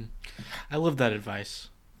 Mm-hmm. I love that advice.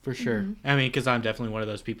 For sure. Mm-hmm. I mean, because I'm definitely one of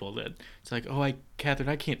those people that it's like, oh, Catherine,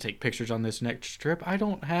 I can't take pictures on this next trip. I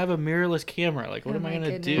don't have a mirrorless camera. Like, what am I going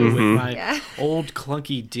to do with my old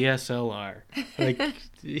clunky DSLR? Like,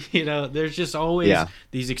 there's just always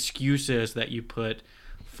these excuses that you put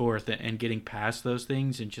forth, and getting past those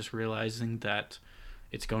things and just realizing that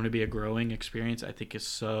it's going to be a growing experience, I think is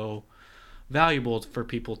so valuable for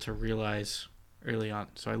people to realize early on.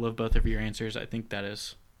 So I love both of your answers. I think that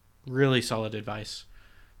is really solid advice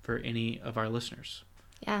for any of our listeners.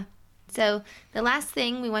 Yeah. So the last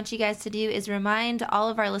thing we want you guys to do is remind all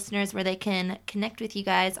of our listeners where they can connect with you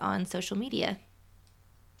guys on social media.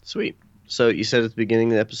 Sweet. So you said at the beginning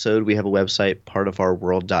of the episode, we have a website,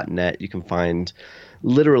 partofourworld.net. You can find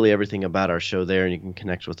literally everything about our show there, and you can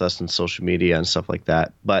connect with us on social media and stuff like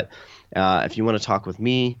that. But if you want to talk with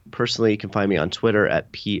me personally, you can find me on Twitter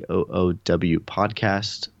at POOW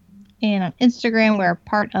Podcast. And on Instagram, we're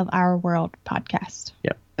Part of Our World Podcast.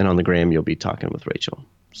 Yep. And on the gram, you'll be talking with Rachel.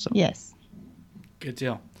 So. Yes. Good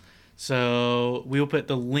deal. So we will put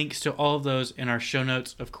the links to all of those in our show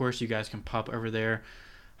notes. Of course, you guys can pop over there.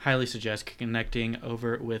 Highly suggest connecting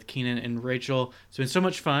over with Keenan and Rachel. It's been so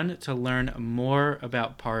much fun to learn more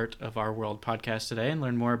about Part of Our World Podcast today and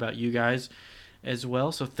learn more about you guys as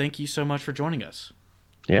well. So thank you so much for joining us.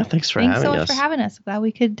 Yeah, thanks so much for having us. Glad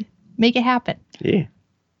we could make it happen. Yeah.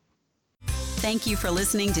 Thank you for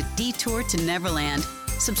listening to Detour to Neverland.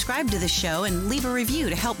 Subscribe to the show and leave a review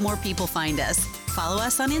to help more people find us. Follow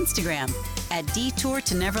us on Instagram at Detour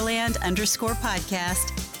to Neverland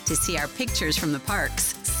 _podcast to see our pictures from the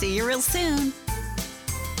parks. See you real soon.